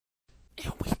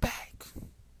And we back.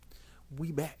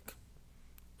 We back.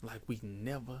 Like we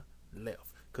never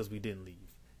left. Because we didn't leave.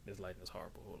 This lighting is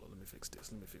horrible. Hold on, let me fix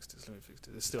this.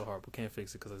 It's still horrible. Can't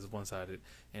fix it because it's one-sided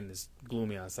and it's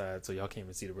gloomy outside, so y'all can't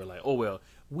even see the real light. Oh well,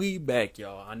 we back,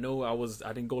 y'all. I know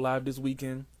I didn't go live this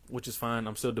weekend, which is fine.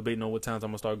 I'm still debating on what times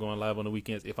I'm gonna start going live on the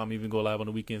weekends, if I'm even go live on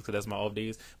the weekends, because that's my off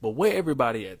days. But where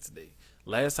everybody at today?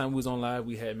 Last time we was on live,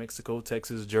 we had Mexico,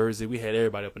 Texas, Jersey. We had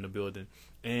everybody up in the building.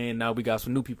 And now we got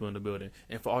some new people in the building.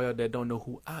 And for all y'all that don't know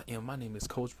who I am, my name is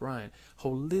Coach Brian,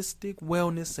 holistic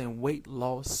wellness and weight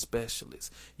loss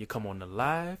specialist. You come on the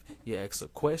live, you ask a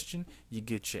question, you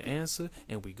get your answer,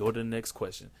 and we go to the next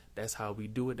question. That's how we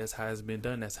do it. That's how it's been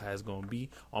done. That's how it's going to be.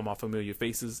 All my familiar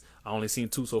faces. I only seen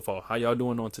 2 so far. How y'all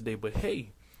doing on today? But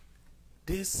hey,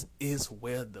 this is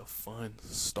where the fun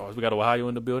starts. We got Ohio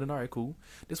in the building. All right, cool.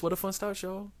 This is where the fun starts,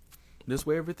 y'all. This is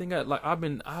where everything at. Like I've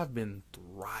been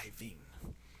thriving.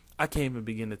 I can't even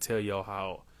begin to tell y'all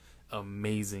how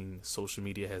amazing social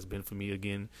media has been for me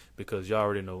again, because y'all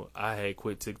already know I had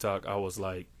quit TikTok. I was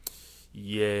like,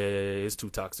 yeah, it's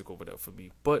too toxic over there for me.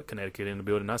 But Connecticut in the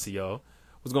building. I see y'all.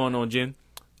 What's going on, Jen?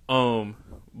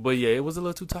 But yeah, it was a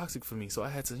little too toxic for me, so I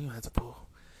had to pull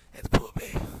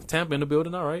back. Tampa in the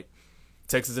building. All right.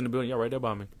 Texas in the building. Y'all right there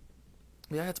by me.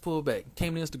 Yeah, I had to pull back.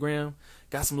 Came to Instagram,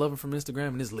 got some loving from Instagram,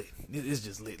 and it's lit. It's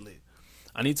just lit.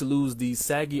 I need to lose these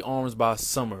saggy arms by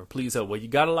summer. Please help. Well, you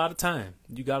got a lot of time.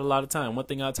 One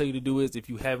thing I'll tell you to do is, if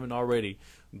you haven't already,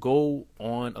 go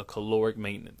on a caloric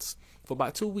maintenance for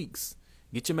about 2 weeks.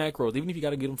 Get your macros, even if you got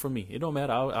to get them from me. It don't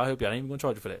matter. I'll help you. I ain't even going to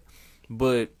charge you for that.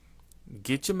 But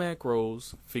get your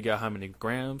macros, figure out how many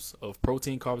grams of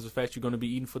protein, carbs, and fats you're going to be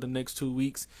eating for the next 2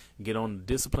 weeks. Get on the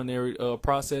disciplinary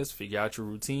process, figure out your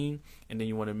routine, and then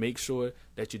you want to make sure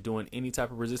that you're doing any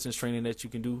type of resistance training that you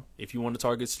can do. If you want to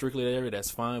target strictly that area,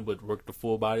 that's fine, but work the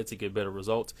full body to get better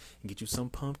results. And get you some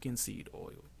pumpkin seed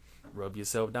oil. Rub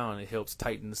yourself down. It helps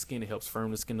tighten the skin. It helps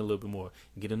firm the skin a little bit more.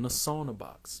 Get in the sauna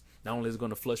box. Not only is it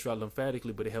going to flush you out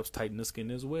lymphatically, but it helps tighten the skin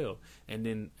as well. And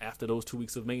then after those 2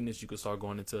 weeks of maintenance, you can start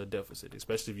going into a deficit,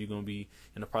 especially if you're going to be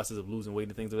in the process of losing weight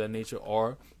and things of that nature.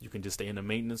 Or you can just stay in the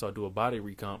maintenance or do a body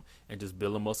recomp and just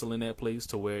build a muscle in that place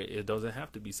to where it doesn't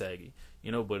have to be saggy.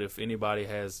 But if anybody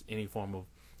has any form of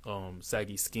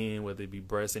saggy skin, whether it be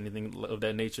breasts, anything of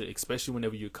that nature, especially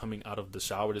whenever you're coming out of the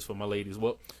shower. This for my ladies.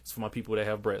 Well, it's for my people that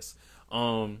have breasts.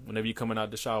 Whenever you're coming out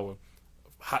the shower,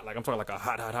 hot, like I'm talking like a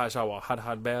hot shower, a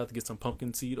hot bath, get some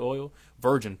pumpkin seed oil,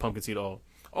 virgin pumpkin seed oil,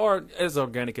 or as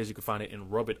organic as you can find it,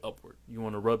 and rub it upward. You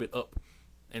want to rub it up,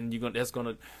 and that's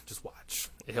gonna just watch.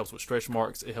 It helps with stretch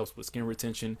marks. It helps with skin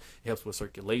retention. It helps with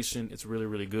circulation. It's really,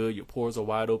 really good. Your pores are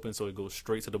wide open, so it goes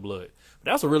straight to the blood.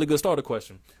 But that's a really good starter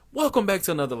question. Welcome back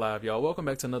to another live, y'all. Welcome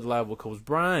back to another live with Coach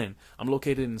Brian. I'm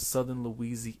located in southern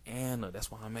Louisiana.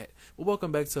 That's where I'm at. But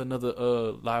welcome back to another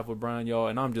live with Brian, y'all.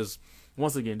 And I'm just,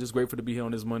 once again, just grateful to be here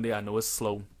on this Monday. I know it's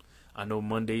slow. I know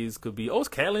Mondays could be, it's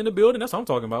Cali in the building. That's what I'm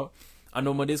talking about. I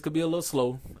know Mondays could be a little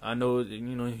slow. I know,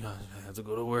 I have to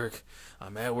go to work.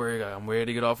 I'm at work. I'm ready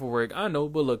to get off of work. I know,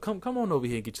 but look, come on over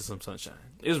here and get you some sunshine.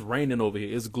 It's raining over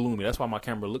here. It's gloomy. That's why my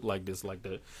camera look like this, like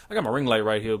that. I got my ring light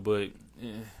right here, but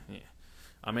yeah.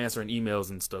 I'm answering emails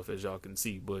and stuff, as y'all can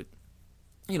see. But,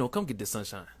 come get this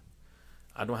sunshine.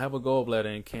 I don't have a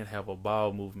gallbladder and can't have a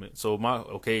bowel movement. So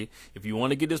if you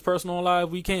want to get this person on live,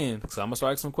 we can. So I'm gonna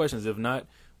start asking some questions. If not,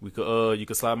 we could you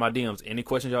can slide my DMs. Any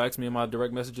questions y'all ask me in my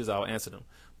direct messages, I'll answer them.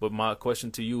 But my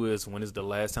question to you is, when is the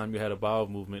last time you had a bowel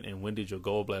movement, and when did your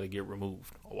gallbladder get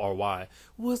removed, or why?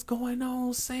 What's going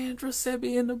on, Sandra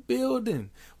Sebi in the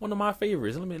building? One of my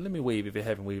favorites. Let me wave if you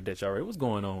haven't waved at y'all already. What's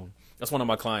going on? That's one of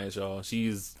my clients, y'all. She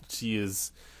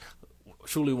is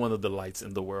truly one of the delights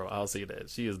in the world. I'll say that.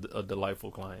 She is a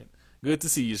delightful client. Good to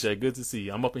see you, Shay. Good to see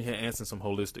you. I'm up in here answering some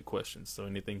holistic questions. So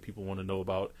anything people want to know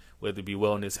about, whether it be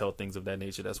wellness, health, things of that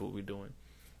nature, that's what we're doing.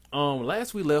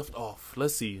 Last we left off,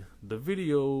 let's see. The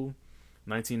video,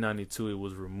 1992, it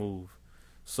was removed.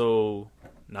 So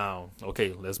now,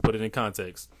 let's put it in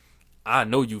context. I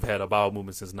know you've had a bowel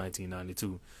movement since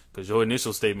 1992, because your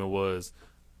initial statement was,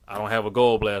 I don't have a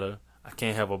gallbladder. I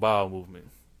can't have a bowel movement.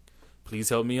 Please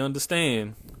help me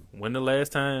understand when the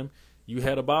last time you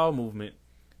had a bowel movement,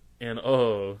 and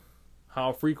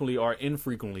how frequently or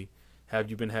infrequently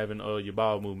have you been having your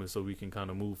bowel movement, so we can kind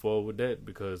of move forward with that.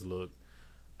 Because look,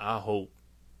 I hope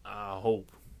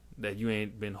that you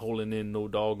ain't been holding in no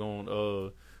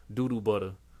doggone doo-doo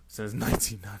butter since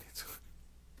 1992.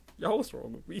 Y'all, what's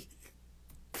wrong with me?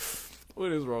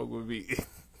 What is wrong with me?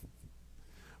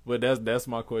 But that's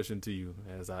my question to you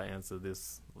as I answer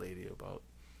this lady about.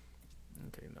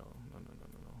 Okay, no.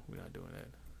 We're not doing that.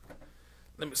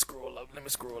 Let me scroll up.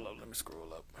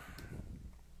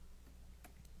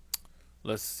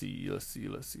 Let's see.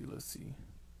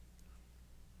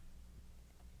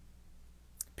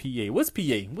 PA. What's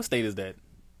PA? What state is that?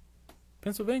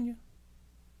 Pennsylvania?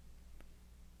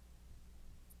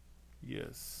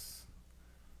 Yes.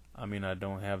 I mean, I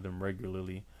don't have them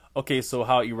regularly. Okay, so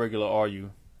how irregular are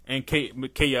you? And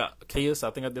Chaos, I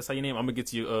think that's how your name. I'm gonna get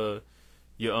to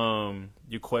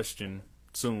your question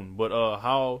soon. But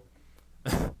how?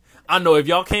 I know if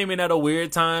y'all came in at a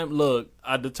weird time, look,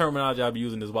 the terminology I'll be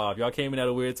using is wild. If y'all came in at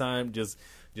a weird time, just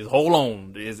hold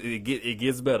on. It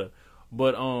gets better.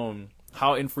 But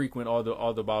how infrequent are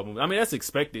the bowel movements? I mean, that's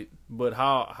expected, but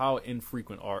how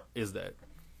infrequent is that?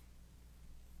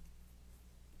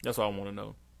 That's what I want to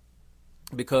know.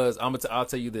 Because I'll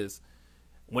tell you this.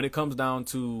 When it comes down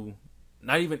to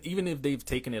not even if they've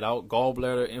taken it out,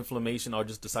 gallbladder inflammation or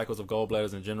just the cycles of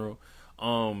gallbladders in general,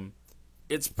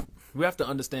 we have to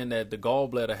understand that the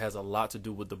gallbladder has a lot to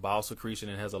do with the bowel secretion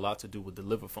and has a lot to do with the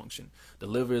liver function. The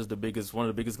liver is one of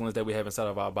the biggest glands that we have inside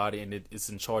of our body, and it's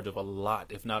in charge of a lot,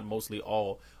 if not mostly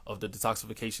all, of the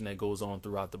detoxification that goes on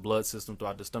throughout the blood system,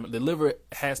 throughout the stomach. The liver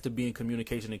has to be in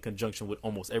communication in conjunction with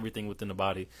almost everything within the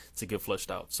body to get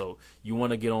flushed out. So you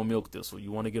want to get on milk thistle,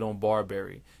 you want to get on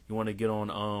barberry, you want to get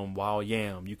on wild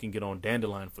yam, you can get on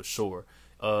dandelion for sure,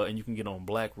 and you can get on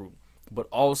blackroot. But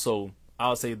also,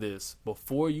 I'll say this,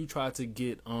 before you try to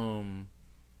go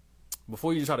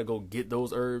get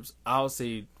those herbs, I'll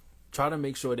say try to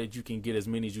make sure that you can get as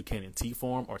many as you can in tea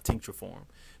form or tincture form,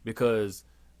 because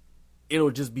it'll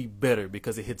just be better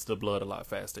because it hits the blood a lot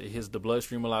faster. It hits the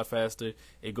bloodstream a lot faster.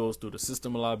 It goes through the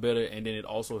system a lot better. And then it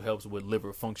also helps with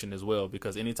liver function as well,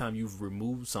 because anytime you've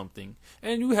removed something,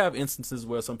 and you have instances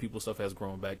where some people's stuff has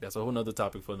grown back, that's a whole nother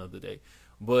topic for another day.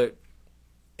 But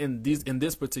in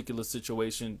this particular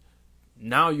situation,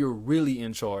 now you're really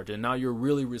in charge, and now you're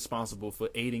really responsible for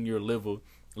aiding your liver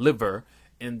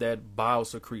in that bile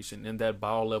secretion, in that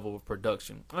bile level of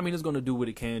production. I mean, it's going to do what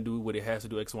it can do, what it has to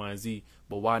do, X, Y, and Z,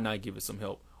 but why not give it some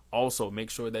help? Also,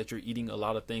 make sure that you're eating a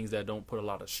lot of things that don't put a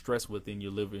lot of stress within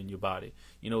your liver and your body.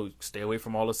 You know, stay away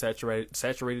from all the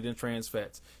saturated and trans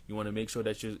fats. You want to make sure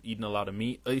that you're eating a lot of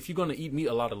meat. If you're going to eat meat,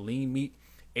 a lot of lean meat.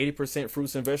 80%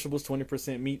 fruits and vegetables,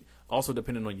 20% meat, also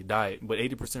depending on your diet. But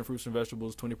 80% fruits and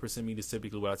vegetables, 20% meat is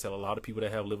typically what I tell a lot of people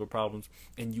that have liver problems.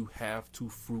 And you have to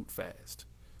fruit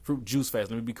juice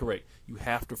fast. Let me be correct. You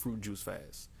have to fruit juice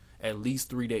fast at least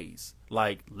 3 days.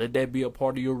 Like, let that be a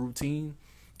part of your routine,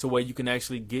 to where you can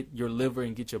actually get your liver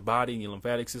and get your body and your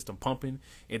lymphatic system pumping.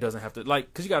 It doesn't have to,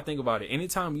 because you got to think about it.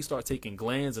 Anytime you start taking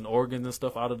glands and organs and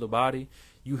stuff out of the body,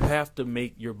 you have to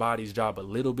make your body's job a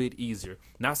little bit easier.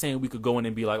 Not saying we could go in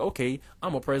and be like, okay,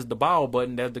 I'm going to press the bowel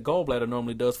button that the gallbladder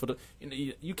normally does for the,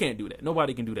 you can't do that.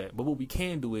 Nobody can do that. But what we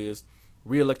can do is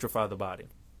re-electrify the body,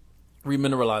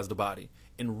 remineralize the body,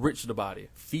 enrich the body,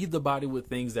 feed the body with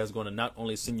things that's going to not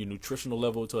only send your nutritional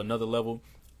level to another level.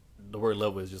 The word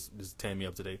level is just tearing me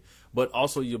up today, but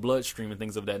also your bloodstream and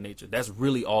things of that nature. That's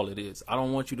really all it is. I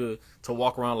don't want you to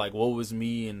walk around like, woe is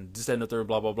me and this, that, and the third,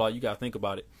 blah, blah, blah. You got to think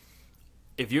about it.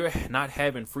 If you're not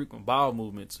having frequent bowel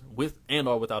movements with and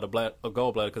or without a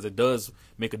gallbladder, because it does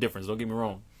make a difference, don't get me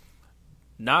wrong.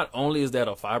 Not only is that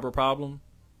a fiber problem,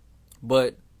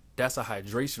 but that's a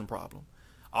hydration problem.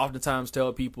 I oftentimes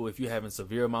tell people, if you're having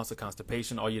severe amounts of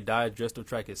constipation or your digestive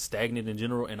tract is stagnant in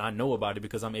general, and I know about it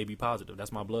because I'm AB positive.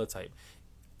 That's my blood type.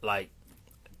 Like,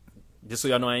 just so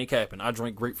y'all know, I ain't capping. I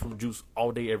drink grapefruit juice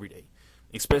all day, every day,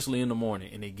 especially in the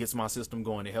morning, and it gets my system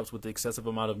going. It helps with the excessive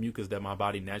amount of mucus that my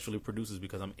body naturally produces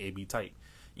because I'm AB type.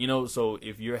 You know, so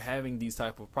if you're having these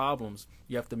type of problems,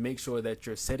 you have to make sure that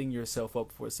you're setting yourself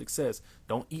up for success.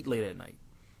 Don't eat late at night.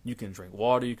 You can drink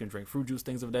water, you can drink fruit juice,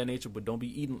 things of that nature, but don't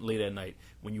be eating late at night.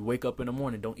 When you wake up in the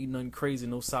morning, don't eat nothing crazy,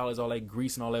 no solids, all that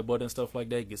grease and all that butter and stuff like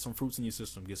that. Get some fruits in your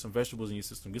system, get some vegetables in your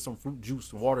system, get some fruit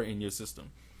juice, water in your system.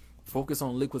 Focus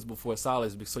on liquids before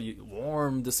solids, so you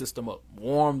warm the system up,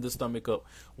 warm the stomach up,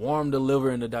 warm the liver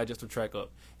and the digestive tract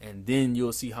up, and then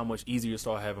you'll see how much easier you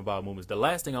start having bowel movements. The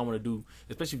last thing I want to do,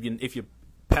 especially if your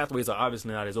pathways are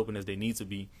obviously not as open as they need to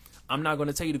be, I'm not going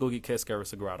to tell you to go get Cascara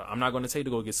Sagrada. I'm not going to tell you to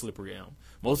go get Slippery Elm.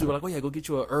 Most people are like, oh yeah, go get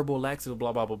you a herbal laxative,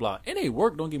 blah, blah, blah, blah. It ain't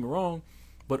work, don't get me wrong,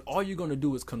 but all you're going to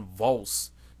do is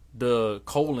convulse the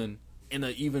colon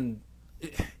in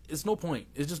it's no point.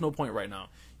 It's just no point right now.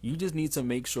 You just need to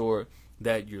make sure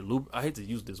that you're, I hate to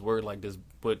use this word like this,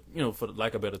 but, you know, for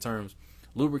lack of better terms,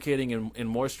 lubricating and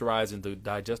moisturizing the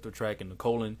digestive tract and the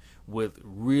colon with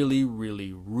really,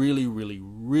 really, really, really,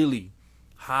 really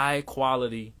high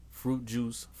quality fruit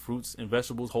juice, fruits and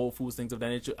vegetables, whole foods, things of that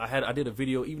nature. I did a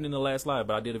video even in the last live,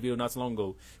 but I did a video not so long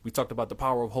ago. We talked about the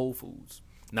power of whole foods,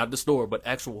 not the store, but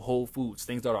actual whole foods,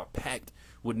 things that are packed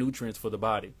with nutrients for the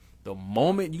body. The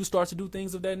moment you start to do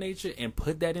things of that nature and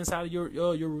put that inside of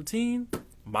your routine,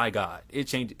 my God, it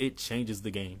changes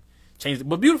the game.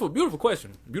 But beautiful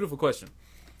question. Beautiful question.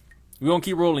 We're going to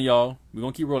keep rolling, y'all. We're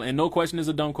going to keep rolling. And no question is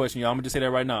a dumb question, y'all. I'm going to just say that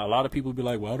right now. A lot of people be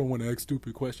like, well, I don't want to ask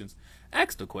stupid questions.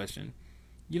 Ask the question.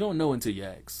 You don't know until you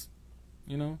ask.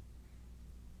 You know?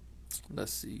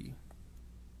 Let's see.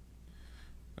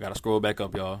 I got to scroll back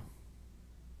up, y'all.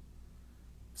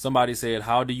 Somebody said,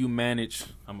 how do you manage...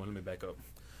 let me back up.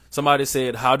 Somebody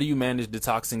said, how do you manage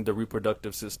detoxing the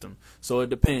reproductive system? So it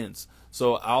depends.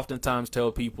 So I oftentimes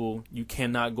tell people you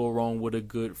cannot go wrong with a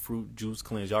good fruit juice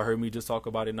cleanse. Y'all heard me just talk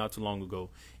about it not too long ago.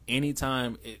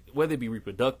 Anytime, whether it be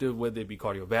reproductive, whether it be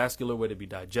cardiovascular, whether it be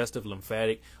digestive,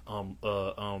 lymphatic,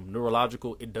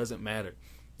 neurological, it doesn't matter.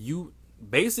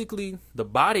 Basically, the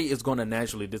body is going to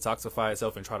naturally detoxify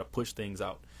itself and try to push things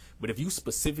out. But if you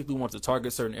specifically want to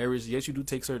target certain areas, yes, you do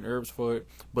take certain herbs for it,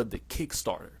 but the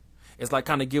Kickstarter, it's like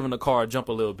kind of giving the car a jump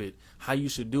a little bit. How you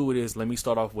should do it is, let me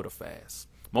start off with a fast.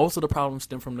 Most of the problems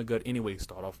stem from the gut anyway.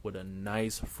 Start off with a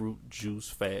nice fruit juice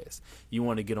fast. You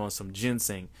want to get on some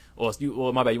ginseng, you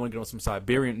want to get on some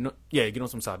Siberian. Get on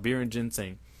some Siberian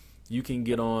ginseng. You can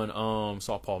get on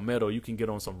saw palmetto. You can get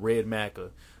on some red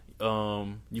maca.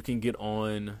 You can get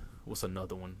on, what's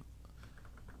another one?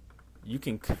 You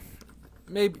can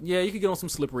get on some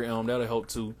slippery elm. That'll help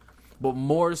too. But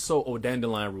more so,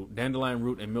 dandelion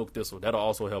root and milk thistle. That'll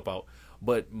also help out.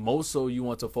 But most so, you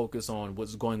want to focus on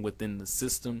what's going within the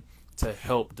system to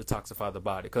help detoxify the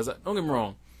body. Because don't get me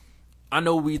wrong, I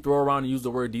know we throw around and use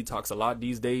the word detox a lot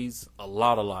these days, a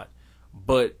lot.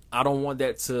 But I don't want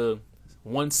that to,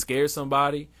 one, scare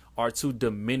somebody, or to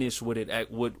diminish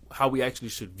how we actually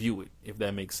should view it, if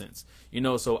that makes sense.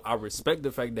 So I respect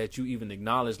the fact that you even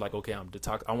acknowledge, like, okay, I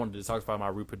want to detoxify my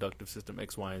reproductive system,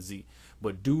 X, Y, and Z.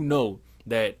 But do know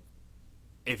that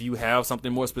if you have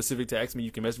something more specific to ask me,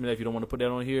 you can message me that if you don't want to put that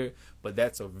on here. But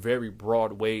that's a very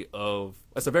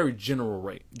that's a very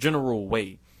general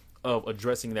way of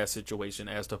addressing that situation,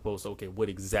 as opposed to, okay, what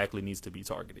exactly needs to be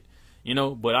targeted.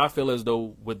 But I feel as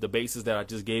though with the basis that I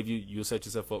just gave you, you'll set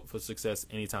yourself up for success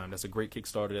anytime. That's a great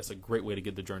Kickstarter. That's a great way to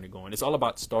get the journey going. It's all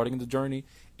about starting the journey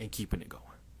and keeping it going.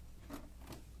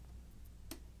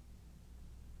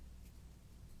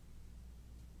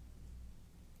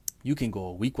 You can go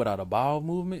a week without a bowel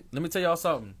movement. Let me tell y'all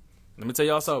something.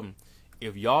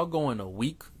 If y'all going a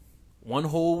week, one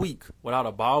whole week without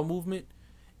a bowel movement,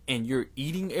 and you're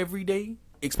eating every day,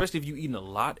 especially if you're eating a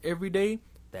lot every day,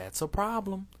 that's a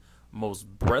problem.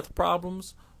 Most breath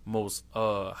problems, most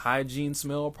hygiene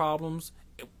smell problems,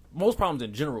 most problems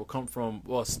in general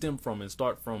stem from and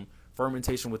start from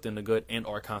fermentation within the gut and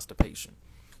or constipation.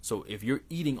 So if you're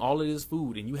eating all of this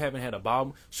food and you haven't had a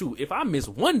bowel, if I miss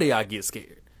one day, I get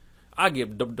scared. I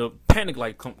get the panic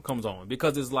light comes on,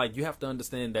 because it's like, you have to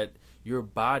understand that your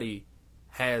body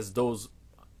has those,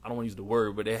 I don't want to use the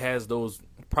word, but it has those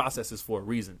processes for a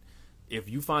reason. If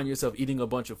you find yourself eating a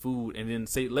bunch of food, and then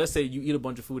let's say you eat a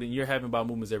bunch of food and you're having bowel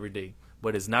movements every day,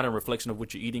 but it's not a reflection of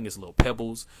what you're eating, it's little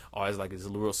pebbles, or it's a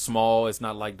little small, it's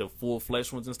not like the full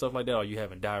flesh ones and stuff like that, or you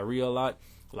having diarrhea a lot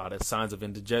of signs of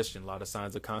indigestion, a lot of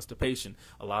signs of constipation,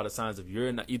 a lot of signs of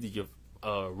either you're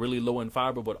really low in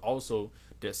fiber, but also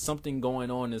there's something going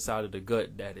on inside of the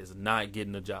gut that is not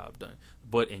getting the job done.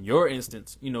 But in your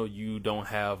instance, you don't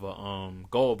have a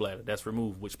gallbladder that's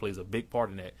removed, which plays a big part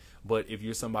in that. But if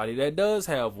you're somebody that does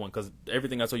have one, because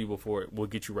everything I told you before will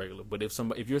get you regular. But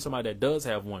if you're somebody that does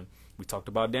have one, we talked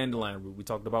about dandelion root, we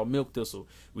talked about milk thistle,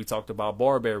 we talked about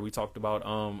barberry, we talked about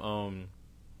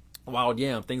wild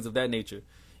yam, things of that nature.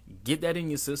 Get that in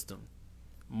your system.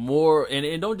 More,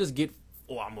 and don't just get,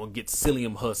 I'm gonna get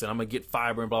psyllium husk and I'm gonna get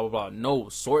fiber and blah blah blah. No,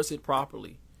 source it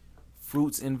properly.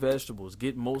 Fruits and vegetables,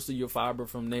 get most of your fiber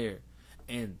from there,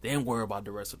 and then worry about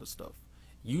the rest of the stuff.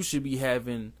 You should be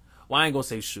having, I ain't gonna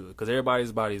say should, because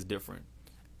everybody's body is different.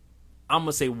 I'm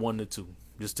gonna say 1 to 2,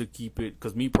 just to keep it,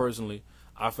 because me personally,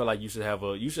 I feel like you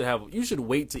should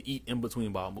wait to eat in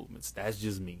between bowel movements. That's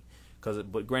just me,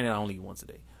 but granted, I only eat once a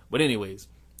day. But anyways,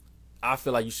 I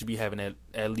feel like you should be having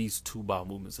at least 2 bowel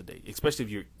movements a day, especially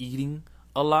if you're eating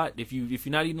a lot. If you're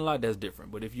not eating a lot, that's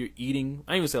different. But if you're eating,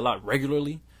 I ain't even say a lot,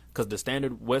 regularly, because the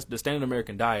standard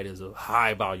American diet is a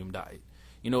high volume diet,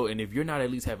 and if you're not at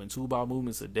least having 2 bowel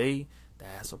movements a day,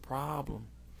 that's a problem.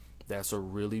 That's a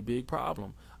really big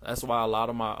problem. That's why a lot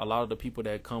of the people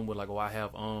that come with like, I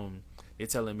have They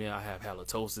telling me I have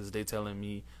halitosis. They telling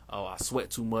me, oh, I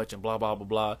sweat too much and blah, blah, blah,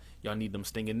 blah. Y'all need them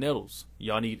stinging nettles.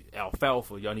 Y'all need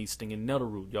alfalfa. Y'all need stinging nettle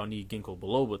root. Y'all need ginkgo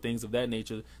biloba, things of that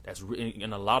nature. That's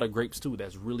and a lot of grapes too.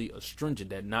 That's really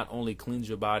astringent. That not only cleans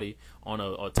your body on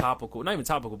a topical, not even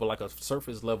topical, but like a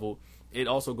surface level. It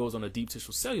also goes on a deep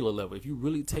tissue cellular level. If you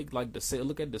really take like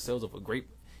look at the cells of a grape,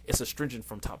 it's astringent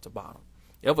from top to bottom.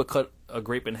 You ever cut a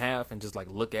grape in half and just like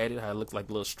look at it, how it looks like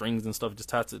little strings and stuff just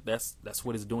tied to that's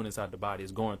what it's doing inside the body.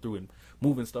 It's going through and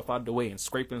moving stuff out of the way and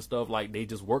scraping stuff. Like they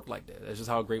just work like that. That's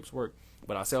just how grapes work.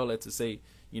 But I say all that to say,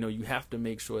 you have to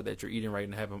make sure that you're eating right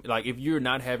and having, like, if you're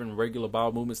not having regular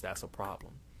bowel movements, that's a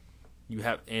problem. You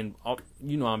have, and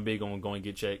I'm big on going to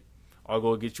get checked. I'll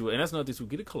go get you, and that's another thing too,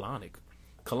 get a colonic.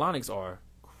 Colonics are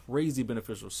crazy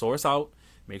beneficial. Source out.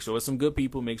 Make sure it's some good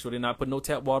people. Make sure they're not putting no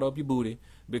tap water up your booty,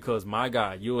 because my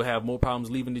God, you'll have more problems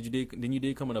leaving than you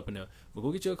did coming up in there. But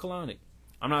go get you a colonic.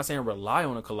 I'm not saying rely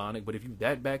on a colonic, but if you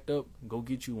that backed up, go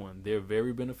get you one. They're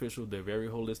very beneficial. They're very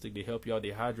holistic. They help you out.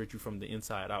 They hydrate you from the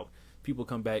inside out. People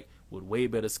come back with way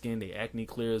better skin. Their acne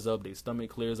clears up. Their stomach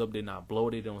clears up. They're not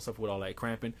bloated. They don't suffer with all that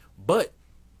cramping. But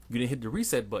you didn't hit the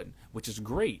reset button, which is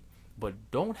great.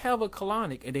 But don't have a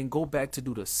colonic and then go back to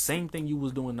do the same thing you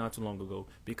was doing not too long ago,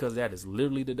 because that is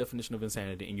literally the definition of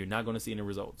insanity, and you're not going to see any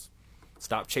results.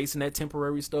 Stop chasing that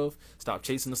temporary stuff. Stop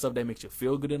chasing the stuff that makes you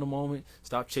feel good in a moment.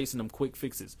 Stop chasing them quick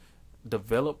fixes.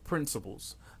 Develop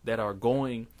principles that are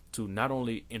going to not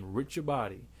only enrich your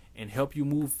body and help you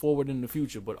move forward in the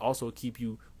future, but also keep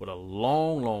you with a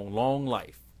long, long, long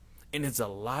life. And it's a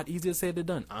lot easier said than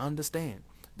done. I understand.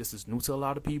 This is new to a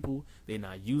lot of people. They're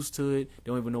not used to it.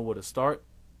 They don't even know where to start.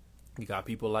 You got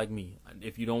people like me.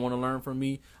 If you don't want to learn from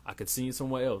me, I could send you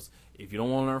somewhere else. If you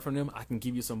don't want to learn from them, I can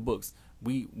give you some books.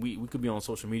 We could be on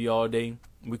social media all day.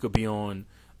 We could be on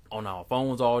our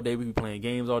phones all day. We could be playing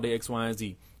games all day, X, Y, and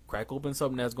Z. Crack open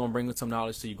something that's going to bring some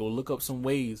knowledge to you. Go look up some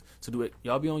ways to do it.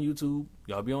 Y'all be on YouTube.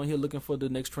 Y'all be on here looking for the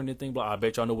next trending thing. But I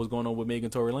bet y'all know what's going on with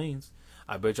Megan Tory Lanez.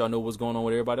 I bet y'all know what's going on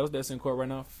with everybody else that's in court right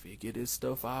now. Figure this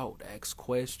stuff out. Ask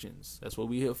questions. That's what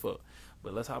we here for.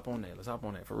 But let's hop on that. Let's hop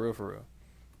on that. For real, for real.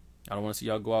 I don't want to see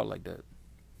y'all go out like that.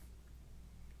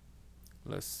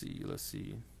 Let's see.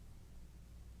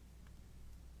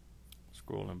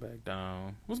 Scrolling back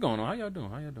down. What's going on? How y'all doing?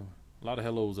 A lot of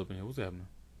hellos up in here. What's happening?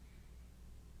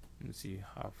 Let me see.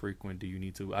 How frequent do you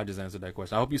need to? I just answered that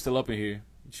question. I hope you're still up in here.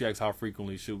 She asks, how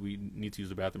frequently should we need to use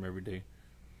the bathroom every day?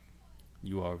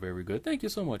 You are very good. Thank you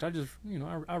so much. I just,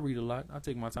 I read a lot. I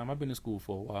take my time. I've been in school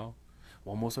for a while.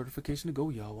 One more certification to go,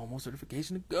 y'all. One more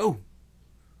certification to go.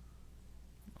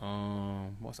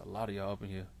 What's a lot of y'all up in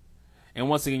here? And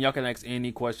once again, y'all can ask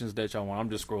any questions that y'all want. I'm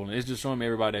just scrolling. It's just showing me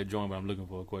everybody that joined, but I'm looking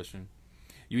for a question.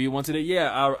 You eat one today?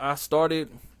 Yeah, I started.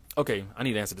 Okay, I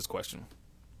need to answer this question.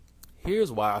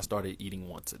 Here's why I started eating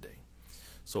once a day.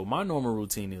 So my normal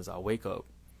routine is I wake up,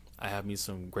 I have me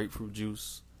some grapefruit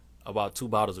juice, about 2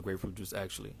 bottles of grapefruit juice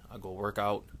actually. I go work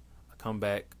out, I come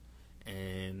back,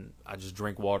 and I just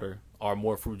drink water or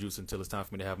more fruit juice until it's time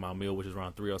for me to have my meal, which is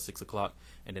around 3 or 6 o'clock.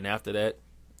 And then after that,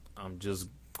 I'm just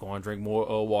going to drink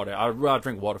more water. I'll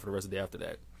drink water for the rest of the day after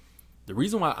that. The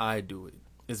reason why I do it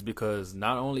is because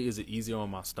not only is it easier on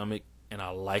my stomach and I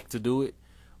like to do it,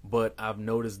 but I've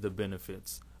noticed the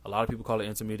benefits. A lot of people call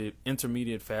it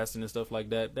intermediate fasting and stuff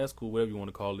like that. That's cool, whatever you want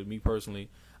to call it. Me personally,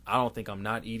 I don't think I'm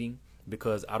not eating,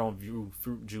 because I don't view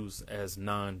fruit juice as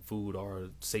non-food or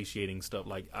satiating stuff.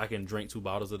 Like, I can drink 2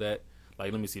 bottles of that.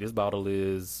 Like, let me see, this bottle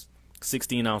is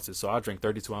 16 ounces, so I drink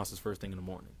 32 ounces first thing in the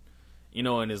morning.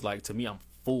 And it's like, to me, I'm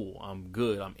full, I'm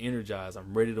good, I'm energized,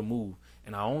 I'm ready to move.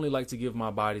 And I only like to give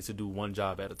my body to do one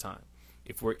job at a time.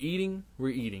 If we're eating, we're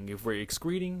eating. If we're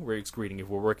excreting, we're excreting. If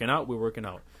we're working out, we're working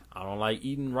out. I don't like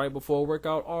eating right before a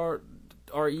workout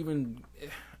or even,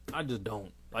 I just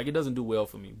don't. Like, it doesn't do well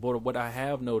for me. But what I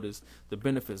have noticed, the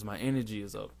benefits, my energy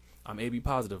is up. I'm AB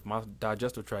positive. My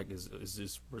digestive tract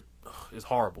is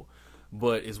horrible.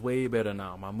 But it's way better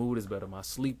now. My mood is better. My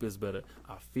sleep is better.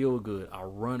 I feel good. I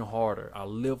run harder. I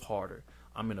live harder.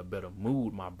 I'm in a better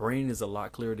mood. My brain is a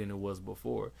lot clearer than it was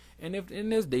before. And if in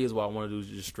this days what I want to do is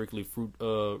just strictly fruit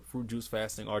juice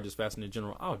fasting or just fasting in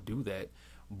general, I'll do that.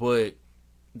 But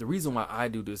the reason why I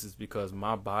do this is because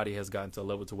my body has gotten to a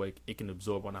level to where it can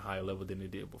absorb on a higher level than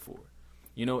it did before.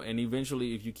 And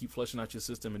eventually, if you keep flushing out your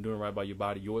system and doing right by your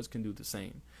body, yours can do the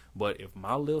same. But if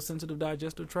my little sensitive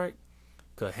digestive tract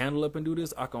could handle up and do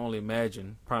this, I can only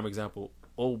imagine. Prime example,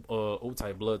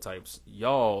 O-type blood types.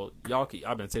 Y'all can,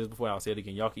 I've been saying this before, I'll say it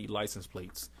again, y'all can eat license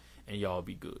plates and y'all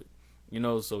be good.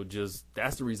 So just,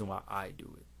 that's the reason why I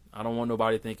do it. I don't want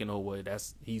nobody thinking, oh, well,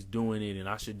 he's doing it and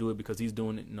I should do it because he's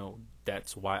doing it. No,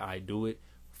 that's why I do it.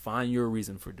 Find your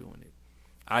reason for doing it.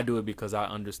 I do it because I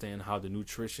understand how the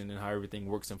nutrition and how everything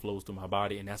works and flows through my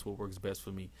body, and that's what works best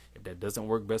for me. If that doesn't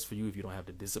work best for you, if you don't have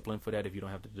the discipline for that, if you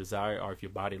don't have the desire, or if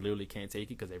your body literally can't take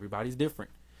it, because everybody's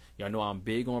different. Y'all know I'm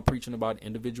big on preaching about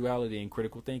individuality and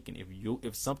critical thinking.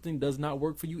 If something does not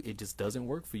work for you, it just doesn't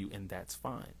work for you, and that's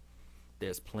fine.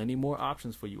 There's plenty more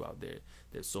options for you out there.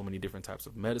 There's so many different types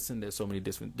of medicine. There's so many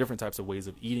different types of ways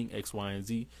of eating X, Y, and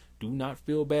Z. Do not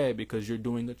feel bad because you're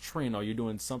doing a trend or you're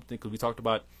doing something, because we talked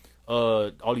about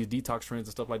all these detox trends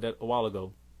and stuff like that a while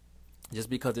ago. Just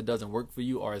because it doesn't work for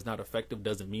you or is not effective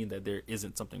doesn't mean that there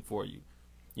isn't something for you.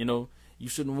 You know, you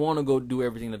shouldn't want to go do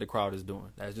everything that the crowd is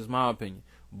doing. That's just my opinion.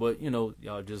 But, you know,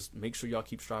 y'all just make sure y'all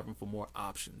keep striving for more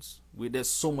options. There's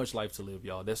so much life to live,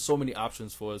 y'all. There's so many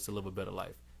options for us to live a better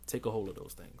life. Take a hold of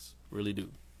those things. Really do.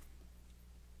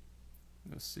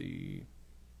 Let's see.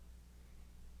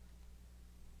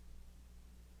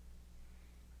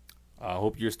 I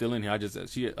hope you're still in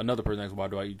here. Another person asked, why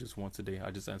do I eat just once a day?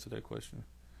 I just answered that question.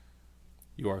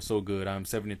 You are so good. I'm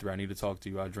 73. I need to talk to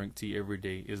you. I drink tea every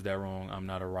day. Is that wrong? I'm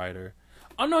not a writer.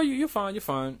 Oh, no, you're fine. You're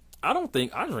fine. I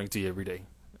drink tea every day.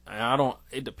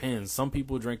 It depends. Some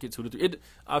people drink it 2 to 3.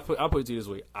 I'll put it to you this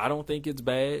way. I don't think it's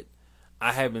bad.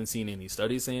 I haven't seen any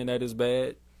studies saying that it's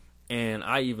bad. And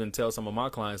I even tell some of my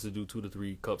clients to do 2 to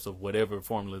 3 cups of whatever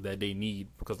formula that they need,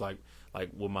 because like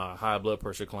with my high blood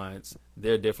pressure clients,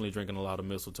 they're definitely drinking a lot of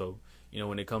mistletoe. You know,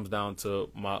 when it comes down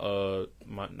to my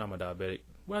not my diabetic,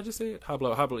 what I just said, high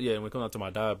blood, yeah. When it comes down to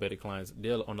my diabetic clients,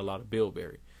 they're on a lot of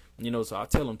bilberry. You know, so I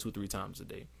tell them 2-3 times a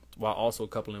day, while also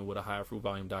coupling with a higher fruit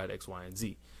volume diet, X, Y, and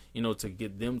Z. You know, to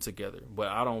get them together. But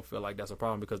I don't feel like that's a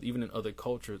problem, because even in other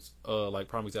cultures, like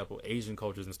prime example, Asian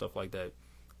cultures and stuff like that,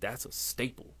 that's a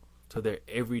staple to their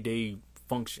everyday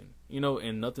function. You know,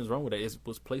 and nothing's wrong with that. It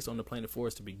was placed on the planet for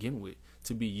us to begin with,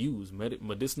 to be used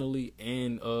medicinally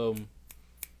and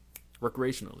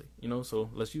recreationally. You know, so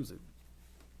let's use it.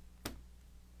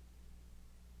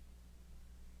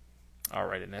 All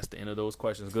right, and that's the end of those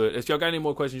questions. Good. If y'all got any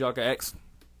more questions y'all can ask,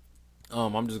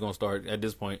 I'm just gonna start at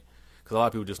this point, because a lot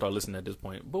of people just start listening at this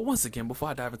point. But once again, before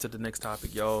I dive into the next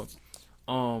topic, y'all,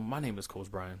 my name is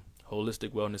Coach Brian,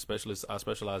 holistic wellness specialist. I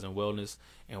specialize in wellness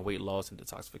and weight loss and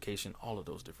detoxification, all of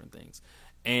those different things.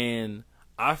 And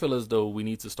I feel as though we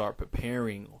need to start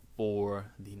preparing for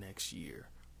the next year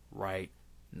right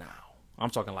now. I'm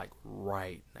talking like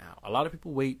right now. A lot of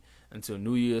people wait until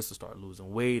New Year's to start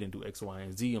losing weight and do X, Y,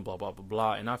 and Z and blah, blah, blah,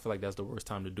 blah. And I feel like that's the worst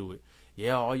time to do it.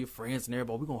 Yeah, all your friends and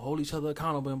everybody, we're going to hold each other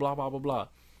accountable and blah, blah, blah, blah.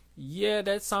 Yeah,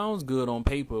 that sounds good on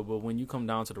paper, but when you come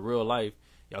down to the real life,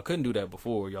 y'all couldn't do that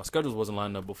before. Y'all schedules wasn't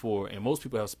lined up before, and most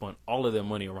people have spent all of their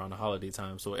money around the holiday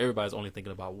time, so everybody's only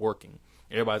thinking about working.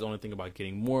 Everybody's only thinking about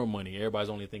getting more money. Everybody's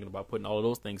only thinking about putting all of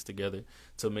those things together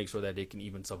to make sure that they can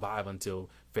even survive until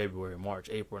February, March,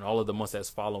 April, and all of the months that's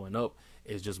following up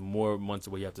is just more months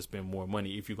where you have to spend more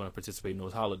money if you're going to participate in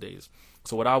those holidays.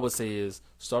 So what I would say is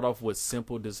start off with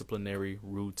simple disciplinary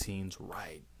routines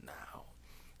right now.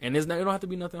 And it don't have to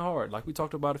be nothing hard. Like we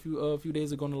talked about a few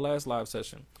days ago in the last live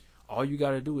session. All you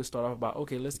got to do is start off about,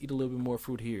 okay, let's eat a little bit more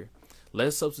fruit here.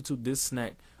 Let's substitute this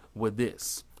snack with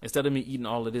this. Instead of me eating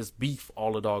all of this beef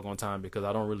all the doggone time because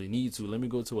I don't really need to, let me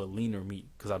go to a leaner meat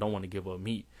because I don't want to give up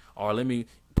meat. Or let me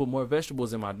put more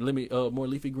vegetables in more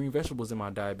leafy green vegetables in my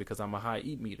diet because I'm a high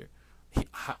eat meter.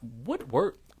 What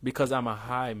word? Because I'm a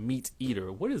high meat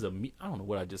eater. What is a meat? I don't know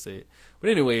what I just said.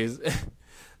 But anyways,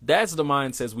 that's the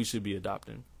mindsets we should be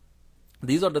adopting.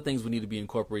 These are the things we need to be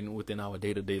incorporating within our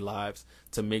day-to-day lives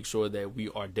to make sure that we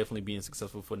are definitely being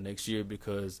successful for next year,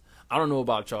 because I don't know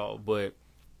about y'all, but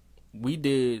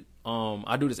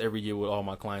I do this every year with all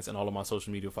my clients and all of my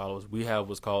social media followers. We have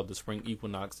what's called the Spring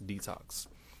Equinox Detox.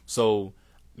 So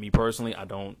me personally, I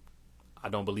don't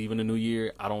believe in the new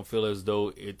year. I don't feel as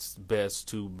though it's best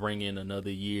to bring in another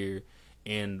year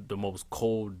in the most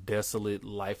cold, desolate,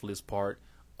 lifeless part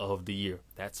of the year.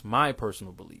 That's my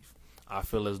personal belief. I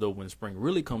feel as though when spring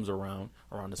really comes around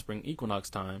the spring equinox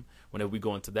time, whenever we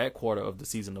go into that quarter of the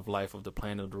season of life, of the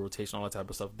planet, the rotation, all that type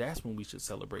of stuff, that's when we should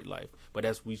celebrate life. But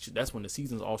that's when the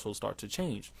seasons also start to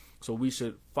change. So we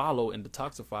should follow and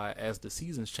detoxify as the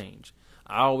seasons change.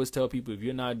 I always tell people, if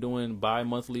you're not doing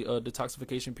bi-monthly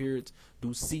detoxification periods,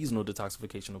 do seasonal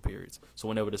detoxification periods. So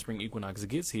whenever the spring equinox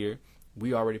gets here,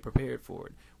 we already prepared for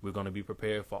it. We're going to be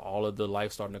prepared for all of the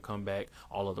life starting to come back,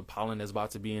 all of the pollen that's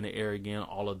about to be in the air again,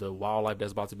 all of the wildlife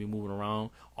that's about to be moving around,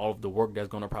 all of the work that's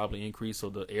going to probably increase. So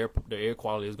the air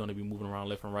quality is going to be moving around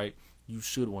left and right. you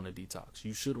should want to detox.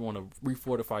 You should want to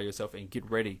refortify yourself and get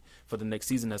ready for the next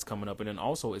season that's coming up. And then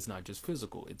also, it's not just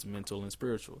physical, it's mental and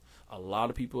spiritual. A lot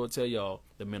of people will tell y'all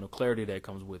the mental clarity that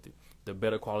comes with it, the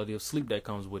better quality of sleep that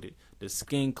comes with it, the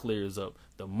skin clears up,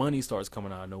 the money starts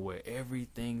coming out of nowhere.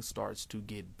 Everything starts to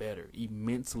get better,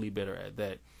 immensely better at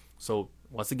that. So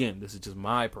once again, this is just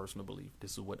my personal belief.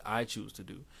 This is what I choose to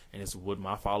do. And it's what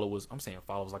my followers, I'm saying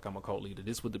followers like I'm a cult leader.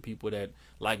 This is what the people that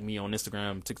like me on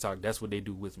Instagram, TikTok, that's what they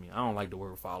do with me. I don't like the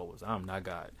word followers. I'm not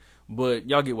God. But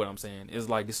y'all get what I'm saying. It's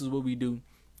like, this is what we do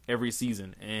every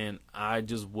season. And I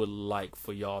just would like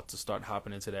for y'all to start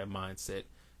hopping into that mindset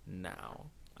now.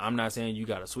 I'm not saying you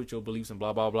got to switch your beliefs and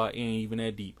blah, blah, blah. It ain't even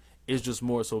that deep. It's just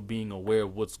more so being aware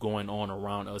of what's going on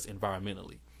around us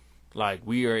environmentally. Like,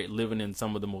 we are living in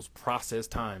some of the most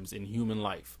processed times in human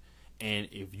life. And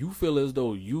if you feel as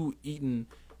though you eating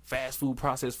fast food,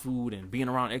 processed food, and being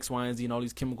around X, Y, and Z and all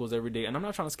these chemicals every day, and I'm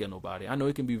not trying to scare nobody. I know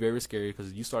it can be very scary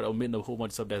because you start omitting a whole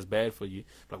bunch of stuff that's bad for you.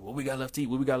 Like, what we got left to eat?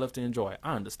 What we got left to enjoy?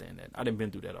 I understand that. I done been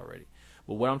through that already.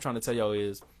 But what I'm trying to tell y'all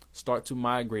is start to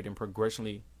migrate and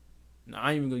progressionally, now,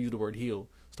 I ain't even going to use the word heal.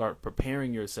 Start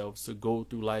preparing yourselves to go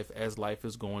through life as life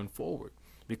is going forward,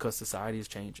 because society is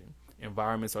changing.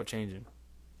 Environments are changing.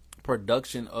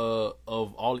 Production of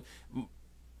all,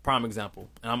 prime example,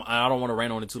 and I don't want to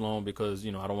rant on it too long because,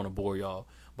 you know, I don't want to bore y'all,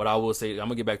 but I will say, I'm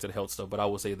gonna get back to the health stuff, but I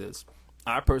will say this.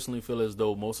 I personally feel as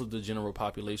though most of the general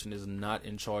population is not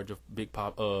in charge of big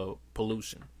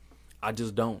pollution. I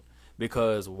just don't.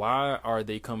 Because why are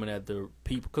they coming at the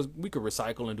people? Because we could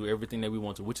recycle and do everything that we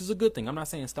want to, which is a good thing. I'm not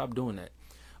saying stop doing that,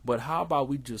 but how about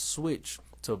we just switch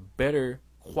to better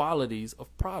qualities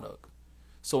of product?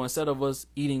 So instead of us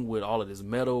eating with all of this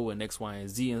metal and X, Y, and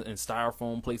Z and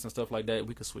styrofoam plates and stuff like that,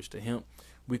 we could switch to hemp.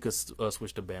 We could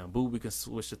switch to bamboo. We could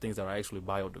switch to things that are actually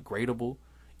biodegradable,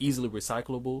 easily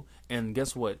recyclable. And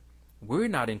guess what? We're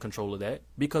not in control of that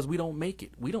because we don't make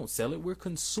it. We don't sell it. We're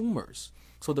consumers.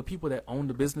 So the people that own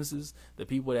the businesses, the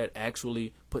people that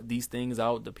actually put these things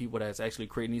out, the people that's actually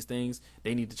creating these things,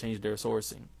 they need to change their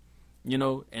sourcing. You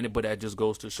know, but that just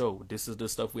goes to show this is the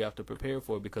stuff we have to prepare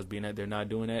for, because being that they're not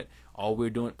doing that, all we're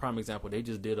doing, prime example, they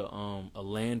just did a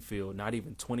landfill not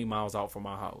even 20 miles out from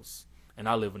my house, and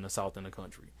I live in the south in the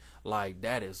country. Like,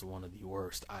 that is one of the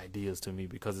worst ideas to me,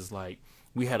 because it's like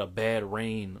we had a bad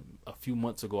rain a few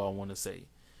months ago, I want to say,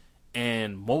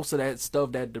 and most of that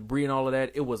stuff, that debris and all of that,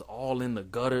 it was all in the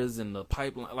gutters and the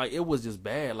pipeline. Like, it was just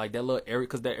bad. Like, that little area,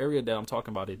 because that area that I'm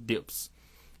talking about, it dips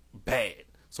bad.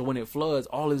 So when it floods,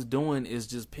 all it's doing is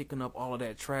just picking up all of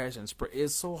that trash and spray.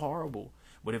 It's so horrible.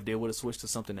 But if they would have switched to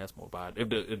something that's more if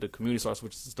the community starts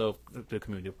switching to stuff, the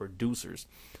community of producers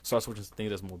start switching to things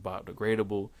that's more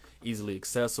biodegradable, easily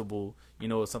accessible, you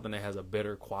know, something that has a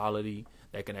better quality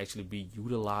that can actually be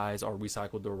utilized or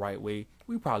recycled the right way,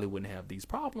 we probably wouldn't have these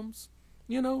problems,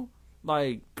 you know.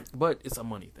 Like, but it's a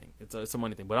money thing. It's a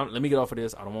money thing. But let me get off of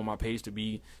this. I don't want my page to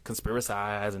be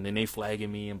conspiracized and then they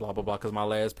flagging me and blah blah blah. Because my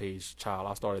last page, child,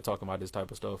 I started talking about this type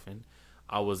of stuff and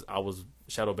I was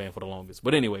shadow banned for the longest.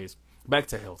 But anyways, back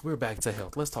to health. We're back to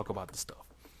health. Let's talk about the stuff.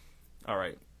 All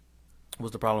right.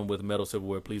 What's the problem with metal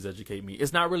silverware? Please educate me.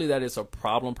 It's not really that it's a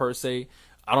problem per se.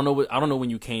 I don't know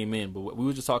when you came in, but we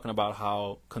were just talking about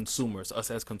how consumers, us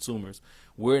as consumers,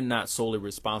 we're not solely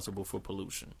responsible for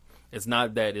pollution. It's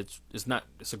not that it's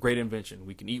a great invention.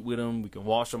 We can eat with them. We can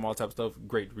wash them, all type of stuff.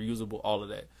 Great, reusable, all of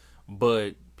that.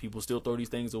 But people still throw these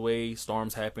things away.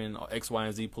 Storms happen. X, Y,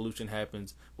 and Z pollution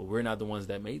happens. But we're not the ones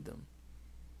that made them.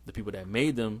 The people that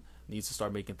made them needs to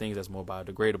start making things that's more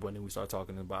biodegradable. And then we start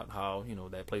talking about how, you know,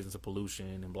 that plays into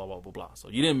pollution and blah, blah, blah, blah. So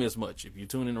you didn't miss much. If you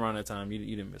tune in around that time, you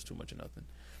didn't miss too much of nothing.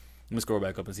 Let me scroll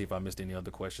back up and see if I missed any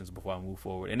other questions before I move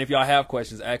forward. And if y'all have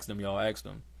questions, ask them, y'all. Ask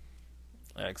them.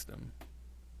 Ask them.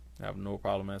 I have no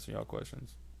problem answering y'all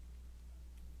questions.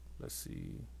 Let's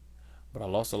see. But I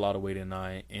lost a lot of weight and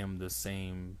I am the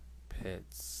same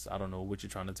pets. I don't know what you're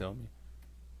trying to tell me.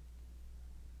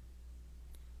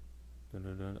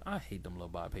 I hate them little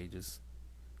bot pages.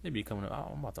 They be coming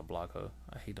up. I'm about to block her.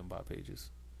 I hate them bot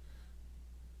pages.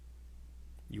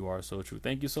 You are so true.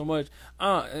 Thank you so much.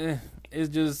 It's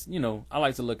just, you know, I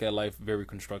like to look at life very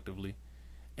constructively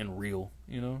and real,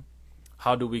 you know.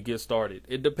 How do we get started?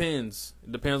 It depends.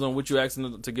 It depends on what you're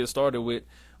asking to get started with.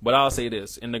 But I'll say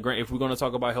this. If we're going to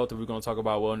talk about health, if we're going to talk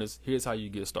about wellness, here's how you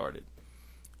get started.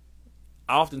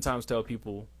 I oftentimes tell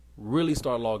people, really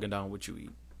start logging down what you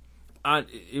eat.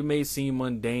 It may seem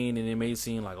mundane and it may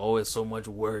seem like, oh, it's so much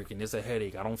work and it's a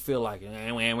headache. I don't feel like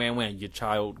it. Your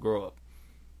child, grow up.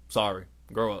 Sorry,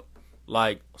 grow up.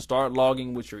 Like, start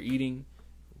logging what you're eating.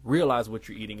 Realize what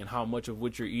you're eating and how much of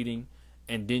what you're eating.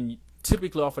 And then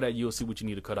typically off of that, you'll see what you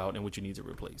need to cut out and what you need to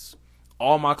replace.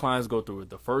 All my clients go through it.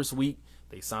 The first week,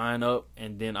 they sign up,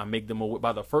 and then I make them aware.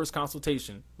 By the first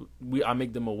consultation, I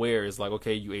make them aware. It's like,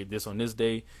 okay, you ate this on this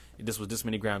day. This was this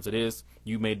many grams of this.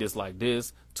 You made this like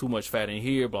this. Too much fat in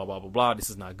here. Blah, blah, blah, blah.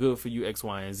 This is not good for you, X,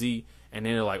 Y, and Z. And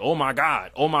then they're like, oh, my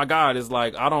God. Oh, my God. It's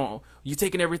like, you're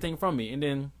taking everything from me. And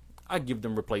then I give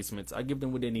them replacements. I give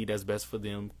them what they need that's best for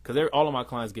them. Because all of my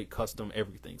clients get custom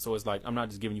everything. So it's like, I'm not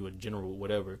just giving you a general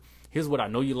whatever. Here's what I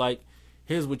know you like.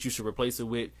 Here's what you should replace it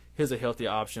with. Here's a healthier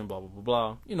option, blah, blah,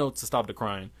 blah, blah, to stop the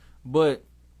crying. But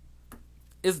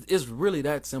it's really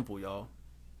that simple, y'all.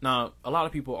 Now, a lot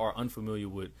of people are unfamiliar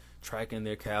with tracking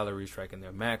their calories, tracking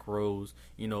their macros,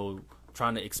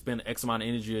 trying to expend X amount of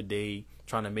energy a day,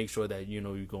 trying to make sure that,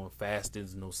 you're going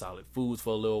fastings, no solid foods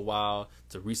for a little while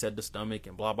to reset the stomach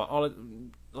and blah, blah. A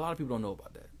lot of people don't know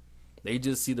about that. They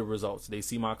just see the results. They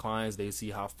see my clients. They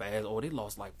see how fast. Oh, they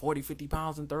lost like 40, 50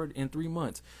 pounds in 3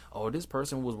 months. Oh, this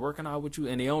person was working out with you.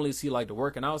 And they only see like the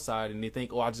working out side, and they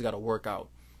think, oh, I just got to work out,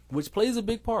 which plays a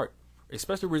big part,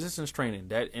 especially resistance training,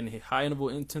 that and high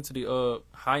intensity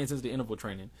interval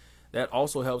training. That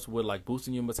also helps with like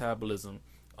boosting your metabolism.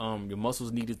 Your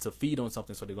muscles needed to feed on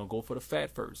something, so they're going to go for the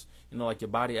fat first. Like your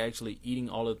body actually eating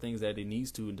all the things that it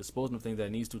needs to and disposing of things that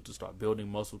it needs to start building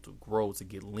muscle, to grow, to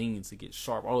get lean, to get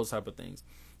sharp, all those type of things.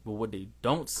 But what they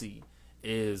don't see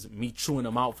is me chewing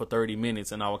them out for 30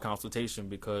 minutes in our consultation,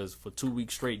 because for 2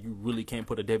 weeks straight, you really can't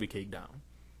put a Debbie cake down.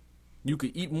 You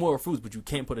could eat more fruits, but you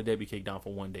can't put a Debbie cake down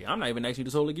for one day. I'm not even asking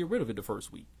you to totally get rid of it the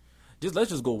first week.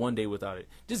 Let's just go one day without it.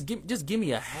 Just give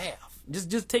me a half.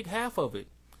 Just take half of it.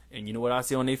 And you know what I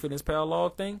see on their Fitness Pal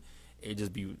log thing? It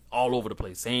just be all over the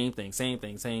place. Same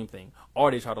thing.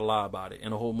 Or they try to lie about it.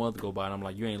 And a whole month go by, and I'm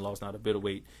like, you ain't lost not a bit of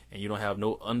weight, and you don't have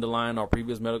no underlying or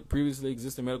previously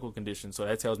existing medical condition. So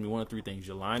that tells me one of three things.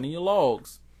 You're lying in your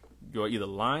logs. You're either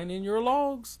lying in your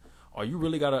logs, or you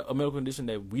really got a medical condition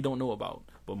that we don't know about.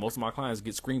 But most of my clients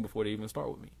get screened before they even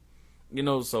start with me.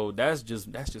 So that's just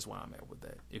where I'm at with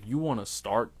that. If you want to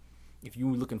start, if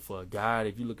you're looking for a guide,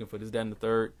 if you're looking for this, that, and the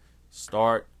third,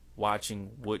 start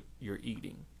watching what you're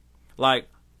eating. Like,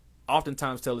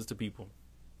 oftentimes tell this to people: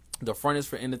 the front is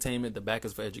for entertainment, the back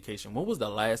is for education. When was the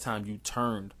last time you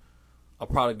turned a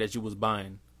product that you was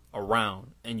buying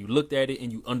around and you looked at it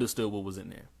and you understood what was in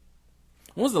there?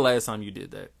 When was the last time you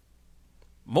did that?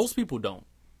 Most people don't.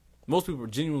 Most people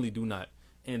genuinely do not.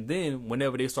 And then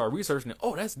whenever they start researching it,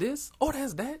 oh, that's this, oh,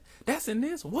 that's that, that's in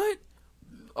this, what?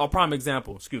 A prime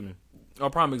example,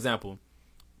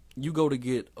 you go to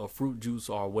get a fruit juice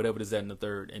or whatever it is, that, and the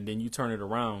third, and then you turn it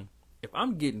around. If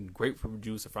I'm getting grapefruit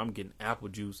juice, if I'm getting apple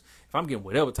juice, if I'm getting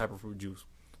whatever type of fruit juice,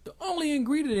 the only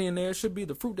ingredient in there should be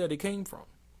the fruit that it came from.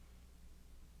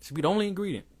 It should be the only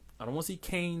ingredient. I don't want to see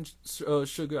cane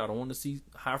sugar. I don't want to see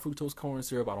high fructose corn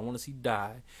syrup. I don't want to see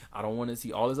dye. I don't want to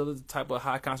see all this other type of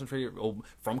high concentrated,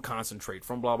 from concentrate,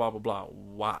 from blah, blah, blah, blah.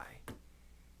 Why?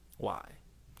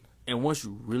 And once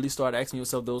you really start asking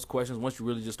yourself those questions, once you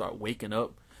really just start waking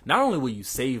up, not only will you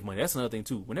save money, that's another thing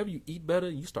too. Whenever you eat better,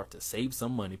 you start to save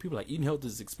some money. People are like, eating healthy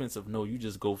is expensive. No, you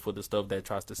just go for the stuff that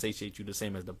tries to satiate you the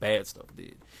same as the bad stuff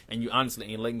did. And you honestly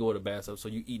ain't letting go of the bad stuff. So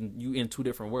you in two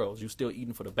different worlds. You still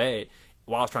eating for the bad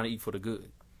while trying to eat for the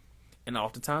good. And I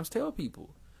oftentimes tell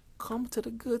people, come to the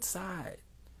good side.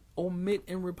 Omit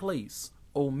and replace.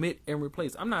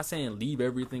 I'm not saying leave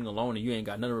everything alone and you ain't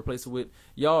got nothing to replace it with.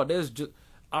 Y'all,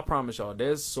 I promise y'all,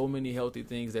 there's so many healthy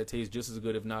things that taste just as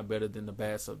good, if not better, than the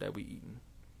bad stuff that we eating.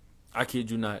 I kid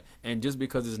you not. And just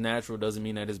because it's natural doesn't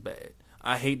mean that it's bad.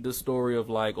 I hate the story of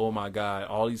like, oh my God,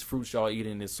 all these fruits y'all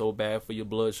eating is so bad for your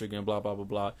blood sugar and blah, blah, blah,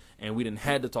 blah. And we didn't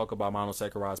had to talk about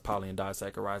monosaccharides, poly, and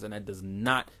disaccharides, and that does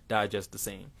not digest the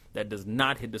same. That does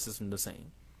not hit the system the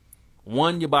same.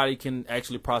 One, your body can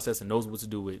actually process and knows what to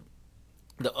do with.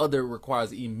 The other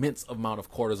requires an immense amount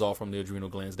of cortisol from the adrenal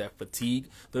glands that fatigue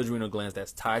the adrenal glands,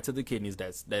 that's tied to the kidneys,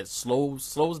 that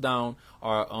slows down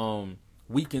or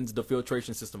weakens the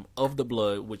filtration system of the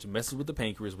blood, which messes with the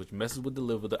pancreas, which messes with the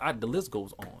liver. The list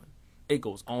goes on. It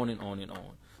goes on and on and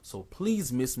on. So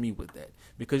please miss me with that,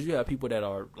 because you have people that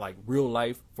are like real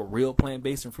life, for real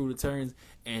plant-based and fruitarians,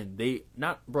 and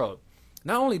not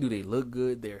only do they look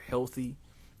good, they're healthy.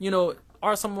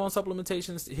 Are some on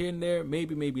supplementations here and there?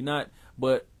 Maybe, maybe not.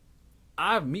 But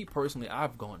me personally,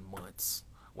 I've gone months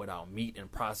without meat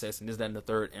and processing this, that, and the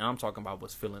third, and I'm talking about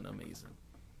what's feeling amazing.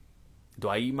 Do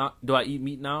I eat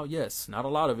meat now? Yes, not a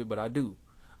lot of it, but I do.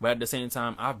 But at the same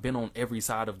time, I've been on every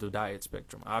side of the diet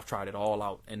spectrum. I've tried it all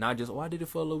out, and not just I did it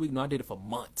for a little week. No, I did it for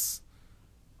months,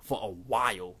 for a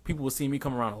while. People will see me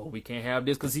come around. Oh, we can't have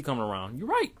this because he coming around. You're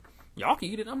right. Y'all can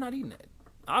eat it. I'm not eating that.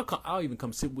 I'll even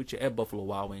come sit with you at Buffalo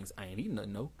Wild Wings. I ain't eating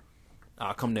nothing, no.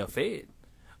 I'll come there fed.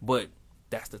 But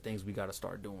That's the things we got to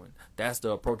start doing. That's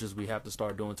the approaches we have to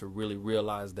start doing to really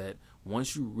realize that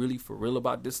once you really for real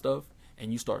about this stuff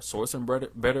and you start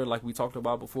sourcing better like we talked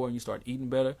about before, and you start eating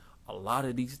better, a lot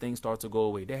of these things start to go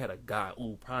away. They had a guy,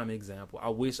 prime example. I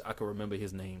wish I could remember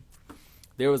his name.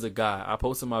 There was a guy, I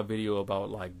posted my video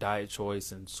about like diet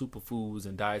choice and superfoods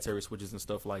and dietary switches and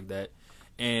stuff like that.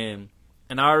 And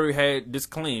I already had this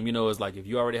claim, it's like, if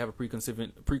you already have a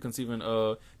preconceiving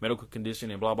medical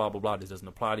condition and blah, blah, blah, blah, this doesn't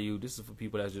apply to you. This is for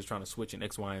people that's just trying to switch in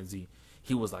X, Y, and Z.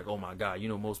 He was like, oh my God,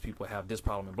 most people have this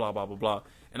problem and blah, blah, blah, blah.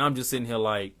 And I'm just sitting here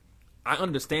like, I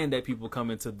understand that people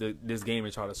come into this game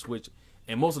and try to switch.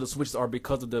 And most of the switches are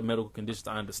because of the medical conditions.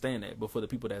 I understand that. But for the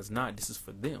people that's not, this is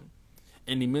for them.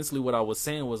 And immensely what I was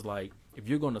saying was like, if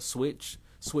you're going to switch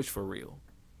for real.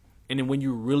 And then when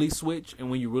you really switch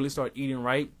and when you really start eating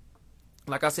right,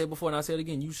 like I said before, and I said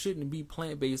again, you shouldn't be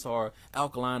plant-based or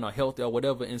alkaline or healthy or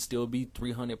whatever and still be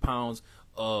 300 pounds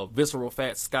of visceral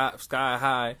fat sky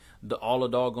high. All the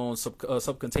doggone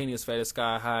subcutaneous fat is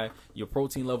sky high. Your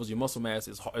protein levels, your muscle mass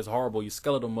is horrible. Your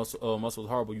skeletal muscle is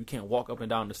horrible. You can't walk up and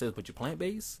down the stairs, but you're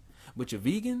plant-based, but you're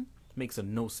vegan. Makes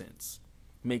no sense.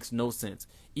 Makes no sense.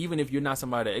 Even if you're not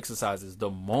somebody that exercises, the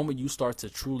moment you start to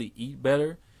truly eat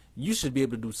better, you should be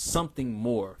able to do something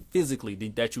more physically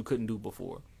that you couldn't do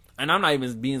before. And I'm not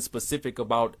even being specific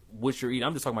about what you're eating.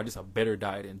 I'm just talking about just a better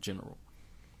diet in general.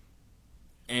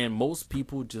 And most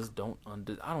people just don't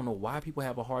I don't know why people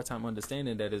have a hard time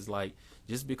understanding that. It's like,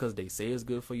 just because they say it's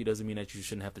good for you doesn't mean that you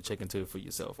shouldn't have to check into it for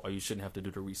yourself, or you shouldn't have to do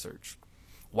the research.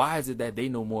 Why is it that they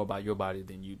know more about your body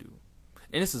than you do?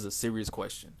 And this is a serious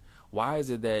question. Why is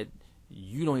it that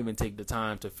you don't even take the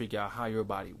time to figure out how your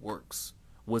body works,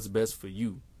 what's best for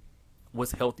you,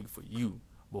 what's healthy for you,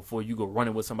 before you go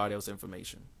running with somebody else's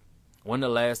information? When the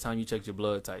last time you checked your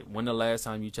blood type? When the last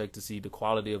time you checked to see the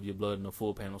quality of your blood in a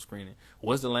full panel screening?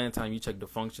 What's the last time you checked the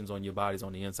functions on your bodies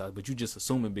on the inside? But you just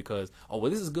assuming because,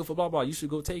 this is good for blah, blah, you should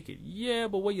go take it. Yeah,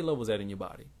 but where your levels at in your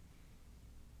body?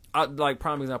 Like,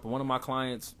 prime example, one of my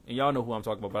clients, and y'all know who I'm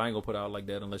talking about, but I ain't gonna put it out like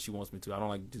that unless she wants me to. I don't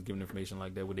like just giving information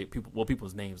like that with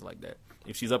people's names like that.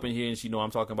 If she's up in here and she know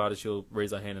I'm talking about it, she'll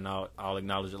raise her hand and I'll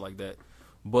acknowledge it like that.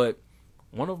 But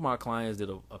one of my clients did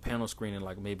a panel screening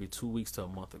like maybe 2 weeks to a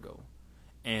month ago.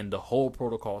 And the whole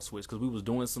protocol switched because we was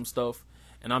doing some stuff.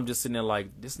 And I'm just sitting there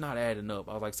like, this not adding up.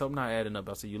 I was like, something not adding up.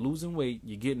 I said, you're losing weight.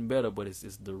 You're getting better. But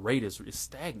it's the rate is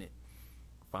stagnant.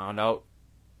 Found out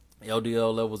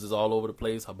LDL levels is all over the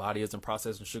place. Her body isn't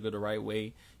processing sugar the right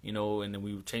way. And then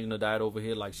we were changing the diet over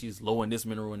here. Like, she's low in this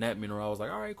mineral and that mineral. I was like,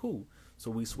 all right, cool.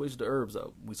 So we switched the herbs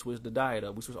up. We switched the diet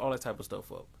up. We switched all that type of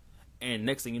stuff up. And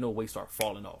next thing you know, weight start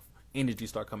falling off. Energy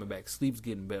start coming back. Sleep's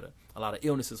getting better. A lot of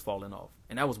illnesses falling off.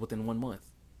 And that was within 1 month.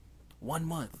 1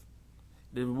 month.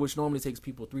 Which normally takes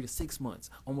people 3 to 6 months.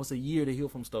 Almost a year to heal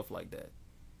from stuff like that.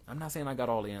 I'm not saying I got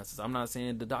all the answers. I'm not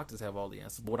saying the doctors have all the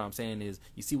answers. But what I'm saying is,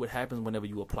 you see what happens whenever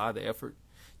you apply the effort.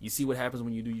 You see what happens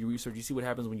when you do your research. You see what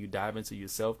happens when you dive into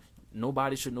yourself.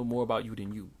 Nobody should know more about you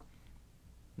than you.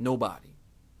 Nobody.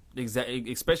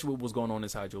 Especially what was going on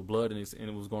inside your blood and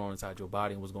what was going on inside your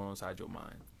body and what's going on inside your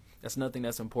mind. That's nothing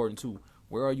that's important too.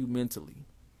 Where are you mentally?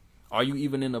 Are you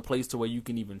even in a place to where you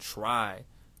can even try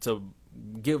to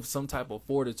give some type of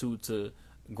fortitude to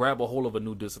grab a hold of a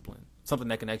new discipline, something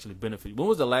that can actually benefit you? When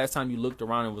was the last time you looked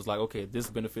around and was like, okay,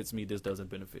 this benefits me, this doesn't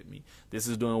benefit me, this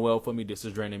is doing well for me, this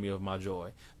is draining me of my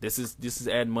joy, this is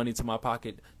adding money to my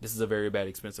pocket, this is a very bad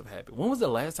expensive habit? When was the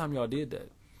last time y'all did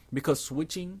that? Because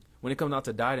switching, when it comes out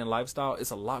to diet and lifestyle,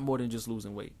 it's a lot more than just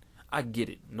losing weight. I get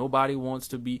it. Nobody wants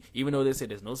to be, even though they say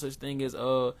there's no such thing as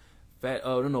fat,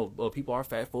 people are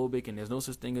fat phobic and there's no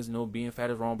such thing as being fat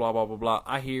is wrong, blah blah blah blah.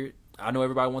 I hear it. I know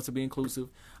everybody wants to be inclusive.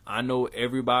 I know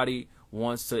everybody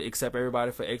wants to accept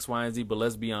everybody for X, Y, and Z. But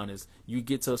let's be honest, you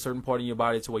get to a certain part in your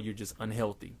body to where you're just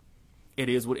unhealthy. It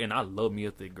is what, and I love me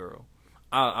a thick girl.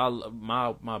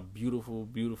 My beautiful,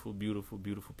 beautiful, beautiful,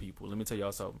 beautiful people. Let me tell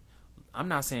y'all something. I'm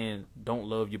not saying don't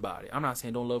love your body. I'm not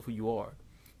saying don't love who you are.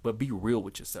 But be real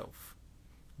with yourself.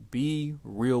 Be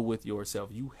real with yourself.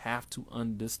 You have to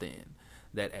understand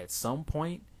that at some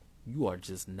point you are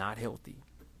just not healthy.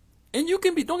 And you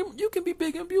can be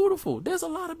big and beautiful. There's a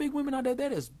lot of big women out there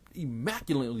that is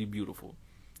immaculately beautiful,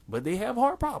 but they have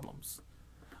heart problems.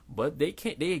 But they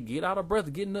get out of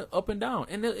breath getting up and down.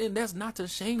 And that's not to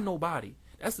shame nobody.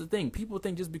 That's the thing. People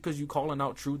think just because you calling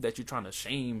out truth that you're trying to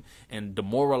shame and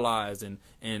demoralize and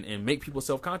make people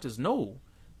self-conscious. No.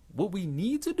 What we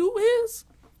need to do is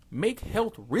make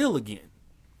health real again.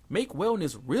 Make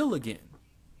wellness real again.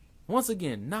 Once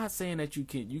again, not saying that you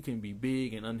can be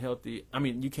big and unhealthy. I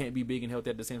mean, you can't be big and healthy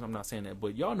at the same time. I'm not saying that.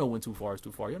 But y'all know when too far is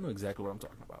too far. Y'all know exactly what I'm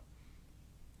talking about.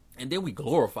 And then we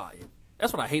glorify it.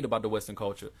 That's what I hate about the Western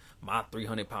culture. My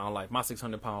 300-pound life, my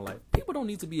 600-pound life. People don't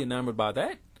need to be enamored by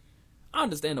that. I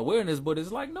understand awareness, but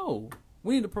it's like, no.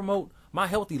 We need to promote my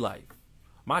healthy life,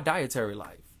 my dietary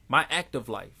life, my active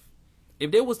life.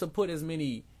 If there was to put as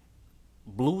many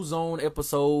blue zone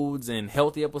episodes and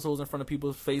healthy episodes in front of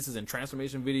people's faces and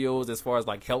transformation videos as far as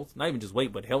like health, not even just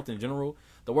weight, but health in general,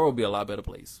 the world would be a lot better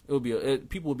place. It would be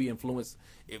people would be influenced.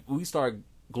 If we start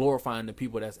glorifying the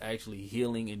people that's actually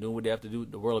healing and doing what they have to do,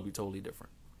 the world will be totally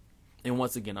different. And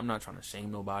once again, I'm not trying to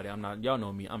shame nobody. Y'all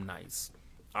know me, I'm nice.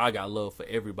 I got love for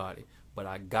everybody, but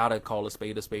I gotta call a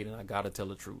spade, and I gotta tell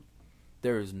the truth.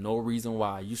 There is no reason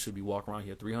why you should be walking around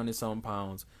here 300-something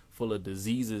pounds, full of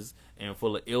diseases and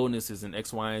full of illnesses and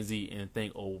X, Y, and Z, and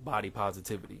think, oh, body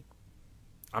positivity.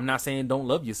 I'm not saying don't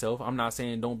love yourself. I'm not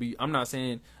saying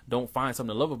don't find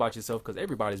something to love about yourself, because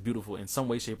everybody's beautiful in some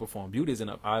way, shape, or form. Beauty is in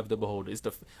the eye of the beholder.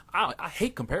 I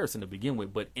hate comparison to begin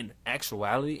with, but in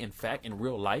actuality, in fact, in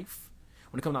real life,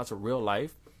 when it comes out to real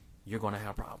life, you're going to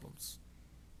have problems.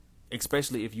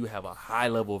 Especially if you have a high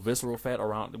level of visceral fat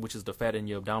around, which is the fat in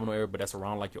your abdominal area, but that's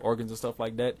around like your organs and stuff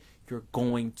like that, you're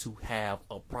going to have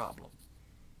a problem.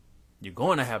 You're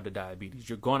going to have the diabetes.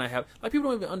 You're going to have, like, people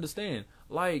don't even understand,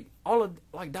 like, all of,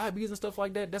 like, diabetes and stuff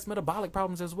like that, that's metabolic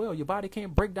problems as well. Your body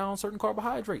can't break down certain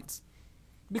carbohydrates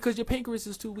because your pancreas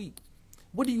is too weak.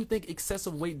 What do you think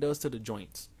excessive weight does to the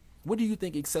joints? What do you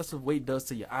think excessive weight does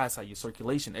to your eyesight, your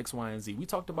circulation, X, Y, and Z? We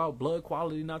talked about blood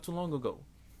quality not too long ago.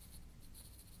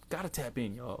 Gotta tap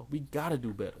in, y'all. We gotta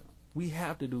do better. We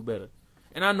have to do better.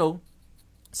 And I know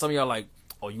some of y'all like,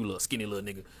 oh, you little skinny little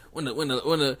nigga.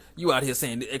 When you out here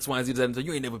saying X, Y, and Z, so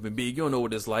you ain't never been big. You don't know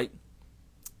what it's like.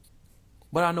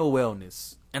 But I know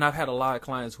wellness, and I've had a lot of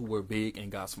clients who were big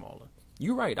and got smaller.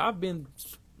 You're right. I've been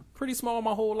pretty small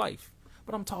my whole life,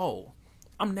 but I'm tall.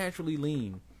 I'm naturally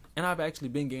lean, and I've actually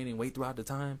been gaining weight throughout the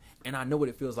time. And I know what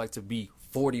it feels like to be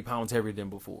 40 pounds heavier than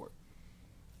before.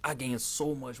 I gained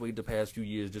so much weight the past few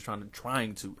years just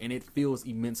trying to, and it feels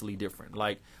immensely different.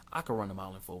 Like, I could run a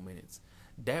mile in 4 minutes.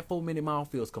 That 4-minute mile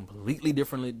feels completely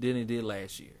differently than it did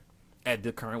last year at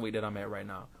the current weight that I'm at right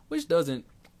now, which doesn't,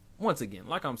 once again,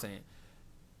 like I'm saying,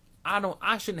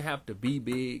 I shouldn't have to be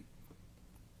big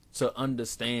to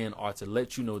understand or to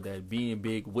let you know that being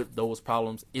big with those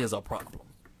problems is a problem.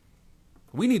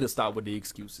 We need to stop with the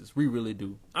excuses. We really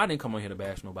do. I didn't come on here to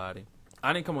bash nobody.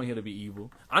 I didn't come on here to be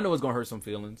evil. I know it's going to hurt some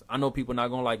feelings. I know people not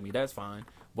going to like me. That's fine.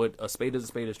 But a spade is a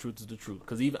spade. Truth is the truth.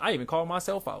 Because I even called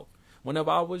myself out whenever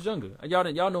I was younger.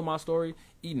 Y'all know my story.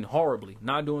 Eating horribly.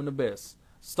 Not doing the best.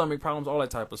 Stomach problems. All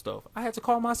that type of stuff. I had to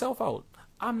call myself out.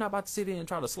 I'm not about to sit here and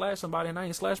try to slash somebody, and I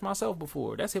ain't slashed myself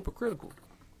before. That's hypocritical.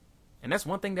 And that's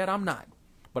one thing that I'm not.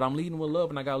 But I'm leading with love,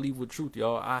 and I got to lead with truth,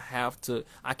 y'all.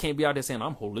 I can't be out there saying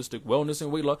I'm holistic wellness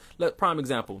and weight loss. Prime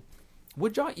example.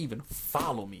 Would y'all even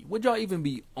follow me? Would y'all even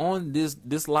be on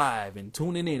this live and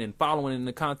tuning in and following in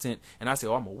the content? And I say,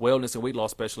 oh, I'm a wellness and weight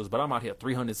loss specialist, but I'm out here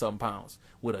 300-something pounds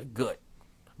with a gut.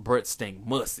 Breath stink,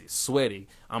 musty, sweaty.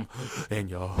 You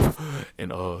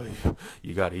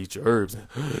gotta eat your herbs.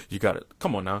 You gotta,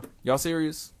 come on now. Y'all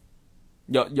serious?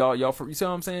 Y'all, you see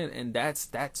what I'm saying? And that's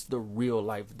the real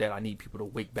life that I need people to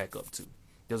wake back up to.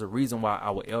 There's a reason why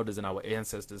our elders and our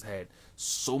ancestors had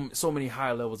so many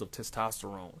high levels of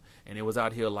testosterone, and it was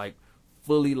out here like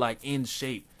fully like in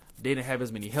shape. They didn't have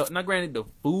as many health. Now, granted, the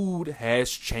food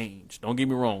has changed. Don't get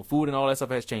me wrong, food and all that stuff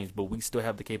has changed, but we still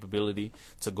have the capability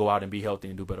to go out and be healthy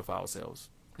and do better for ourselves.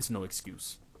 It's no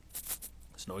excuse.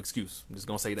 It's no excuse. I'm just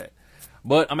gonna say that.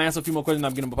 But I'm gonna answer a few more questions.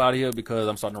 I'm getting up out of here because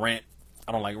I'm starting to rant.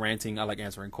 I don't like ranting. I like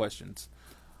answering questions.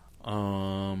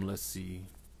 Let's see.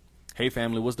 Hey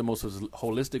family, what's the most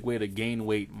holistic way to gain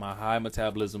weight? My high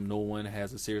metabolism, no one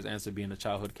has a serious answer being a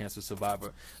childhood cancer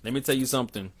survivor. Let me tell you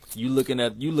something. You looking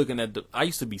at I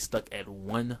used to be stuck at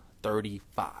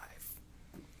 135.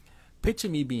 Picture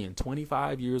me being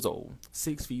 25 years old,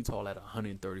 6 feet tall at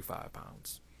 135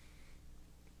 pounds.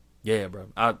 Yeah, bro.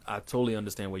 I totally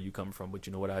understand where you coming from, but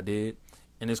you know what I did?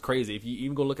 And it's crazy. If you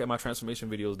even go look at my transformation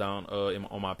videos down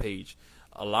on my page,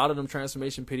 a lot of them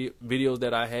transformation videos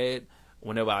that I had,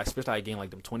 whenever especially I gained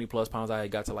like them 20 plus pounds, I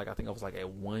got to like, I think I was like at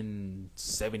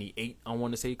 178, I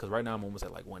want to say, because right now I'm almost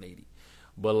at like 180.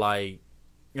 But like,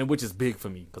 and which is big for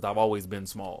me because I've always been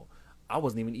small. I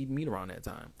wasn't even eating meat around that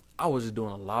time. I was just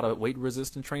doing a lot of weight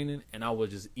resistant training, and I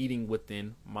was just eating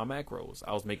within my macros.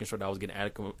 I was making sure that I was getting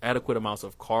adequate amounts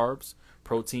of carbs,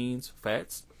 proteins,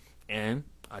 fats, and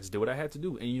I just did what I had to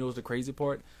do. And you know what's the crazy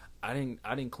part? I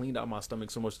didn't clean out my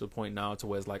stomach so much to the point now to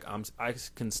where it's like I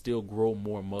can still grow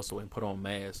more muscle and put on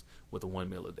mass with a 1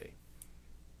 meal a day.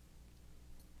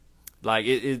 Like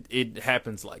it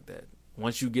happens like that.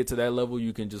 Once you get to that level,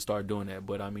 you can just start doing that.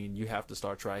 But I mean, you have to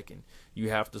start tracking. You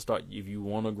have to start, if you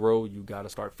want to grow, you got to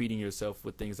start feeding yourself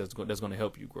with things that's going to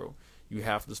help you grow. You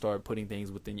have to start putting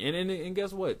things within you. And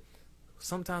guess what?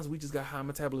 Sometimes we just got high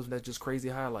metabolism that's just crazy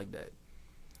high like that.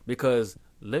 Because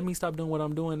let me stop doing what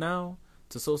I'm doing now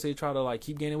to associate, try to like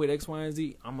keep gaining weight X, Y, and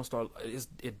Z. I'm gonna start.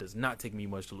 It does not take me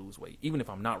much to lose weight, even if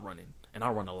I'm not running, and I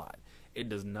run a lot. It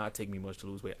does not take me much to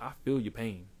lose weight. I feel your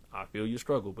pain. I feel your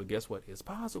struggle, but guess what? It's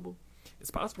possible.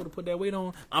 It's possible to put that weight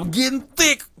on. I'm getting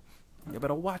thick. You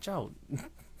better watch out.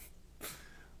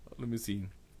 Let me see.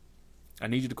 I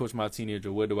need you to coach my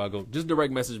teenager. Where do I go? Just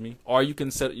direct message me, or you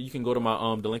can go to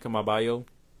my the link in my bio,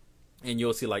 and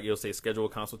you'll see like it'll say schedule a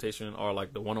consultation or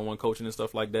like the one-on-one coaching and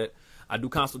stuff like that. I do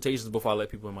consultations before I let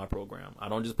people in my program. I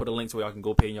don't just put a link to where y'all can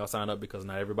go pay and y'all sign up, because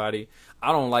not everybody.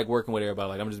 I don't like working with everybody.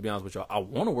 Like, I'm just be honest with y'all. I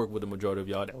want to work with the majority of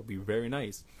y'all. That would be very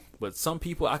nice. But some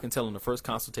people, I can tell in the first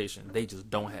consultation, they just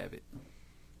don't have it.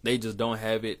 They just don't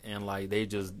have it, and like they're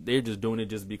just doing it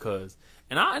just because.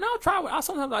 And I'll try.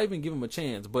 Sometimes I even give them a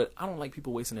chance, but I don't like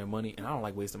people wasting their money, and I don't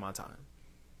like wasting my time.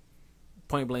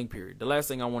 Point blank, period. The last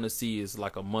thing I want to see is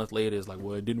like a month later is like,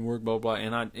 well, it didn't work, blah blah.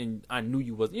 And I knew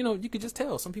you was, you could just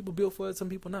tell. Some people built for it, some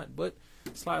people not. But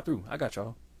slide through. I got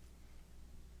y'all.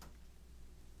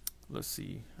 Let's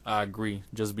see. I agree.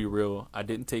 Just be real. I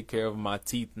didn't take care of my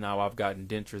teeth. Now I've gotten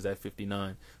dentures at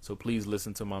 59. So please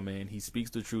listen to my man. He speaks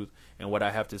the truth. And what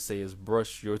I have to say is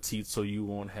brush your teeth so you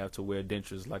won't have to wear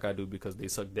dentures like I do, because they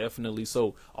suck. Definitely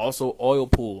so. Also, oil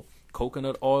pool,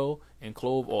 coconut oil and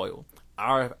clove oil.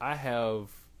 I don't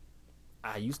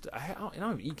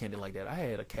even eat candy like that. I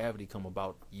had a cavity come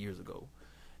about years ago,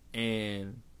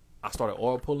 and I started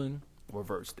oil pulling,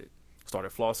 reversed it.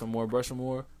 Started flossing more, brushing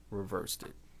more, reversed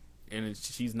it. And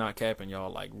she's not capping,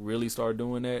 y'all. Like, really start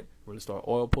doing that. Really start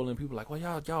oil pulling. People like, well,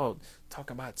 y'all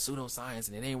talking about pseudoscience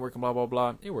and it ain't working, blah, blah,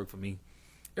 blah. It worked for me.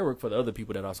 It worked for the other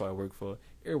people that I saw it work for.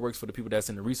 It works for the people that's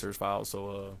in the research file.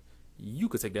 So you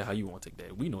could take that how you want to take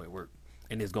that. We know it worked,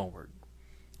 and it's going to work.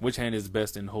 Which hand is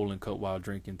best in holding cup while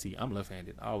drinking tea? I'm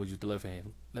left-handed. I always use the left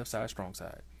hand. Left side, strong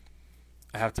side.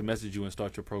 I have to message you and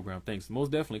start your program. Thanks.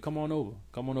 Most definitely. Come on over.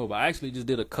 Come on over. I actually just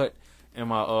did a cut in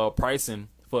my pricing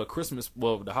for a Christmas,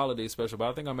 the holiday special, but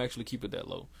I think I'm actually keep it that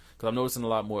low, because I'm noticing a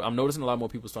lot more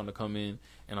people starting to come in,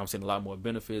 and I'm seeing a lot more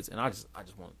benefits, and I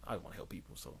want to help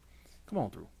people. So come on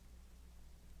through.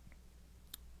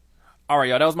 All right,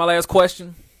 y'all. That was my last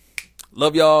question.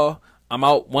 Love y'all. I'm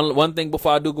out. One thing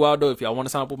before I do go out, though, if y'all want to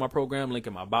sign up with my program, link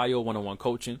in my bio, one-on-one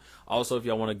coaching. Also, if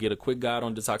y'all want to get a quick guide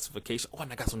on detoxification,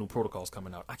 and I got some new protocols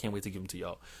coming out. I can't wait to give them to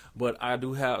y'all. But I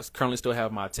do currently still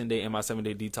have my 10-day and my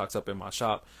 7-day detox up in my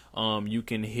shop. You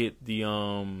can hit the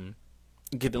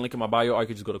get the link in my bio, or you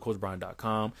can just go to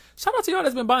CoachBrian.com. Shout out to y'all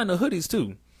that's been buying the hoodies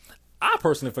too. I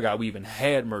personally forgot we even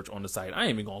had merch on the site. I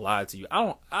ain't even gonna lie to you.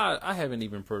 I haven't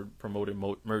even promoted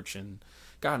merch in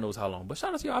God knows how long. But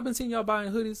shout out to y'all. I've been seeing y'all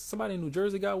buying hoodies. Somebody in New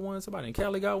Jersey got one. Somebody in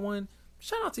Cali got one.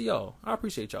 Shout out to y'all. I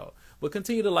appreciate y'all. But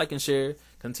continue to like and share.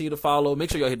 Continue to follow. Make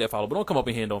sure y'all hit that follow. But don't come up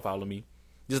in here and don't follow me.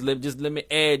 Just let me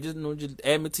add. Just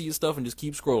add me to your stuff and just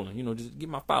keep scrolling. Just get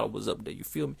my followers up there. You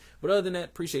feel me? But other than that,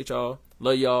 appreciate y'all.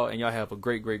 Love y'all, and y'all have a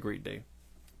great, great, great day.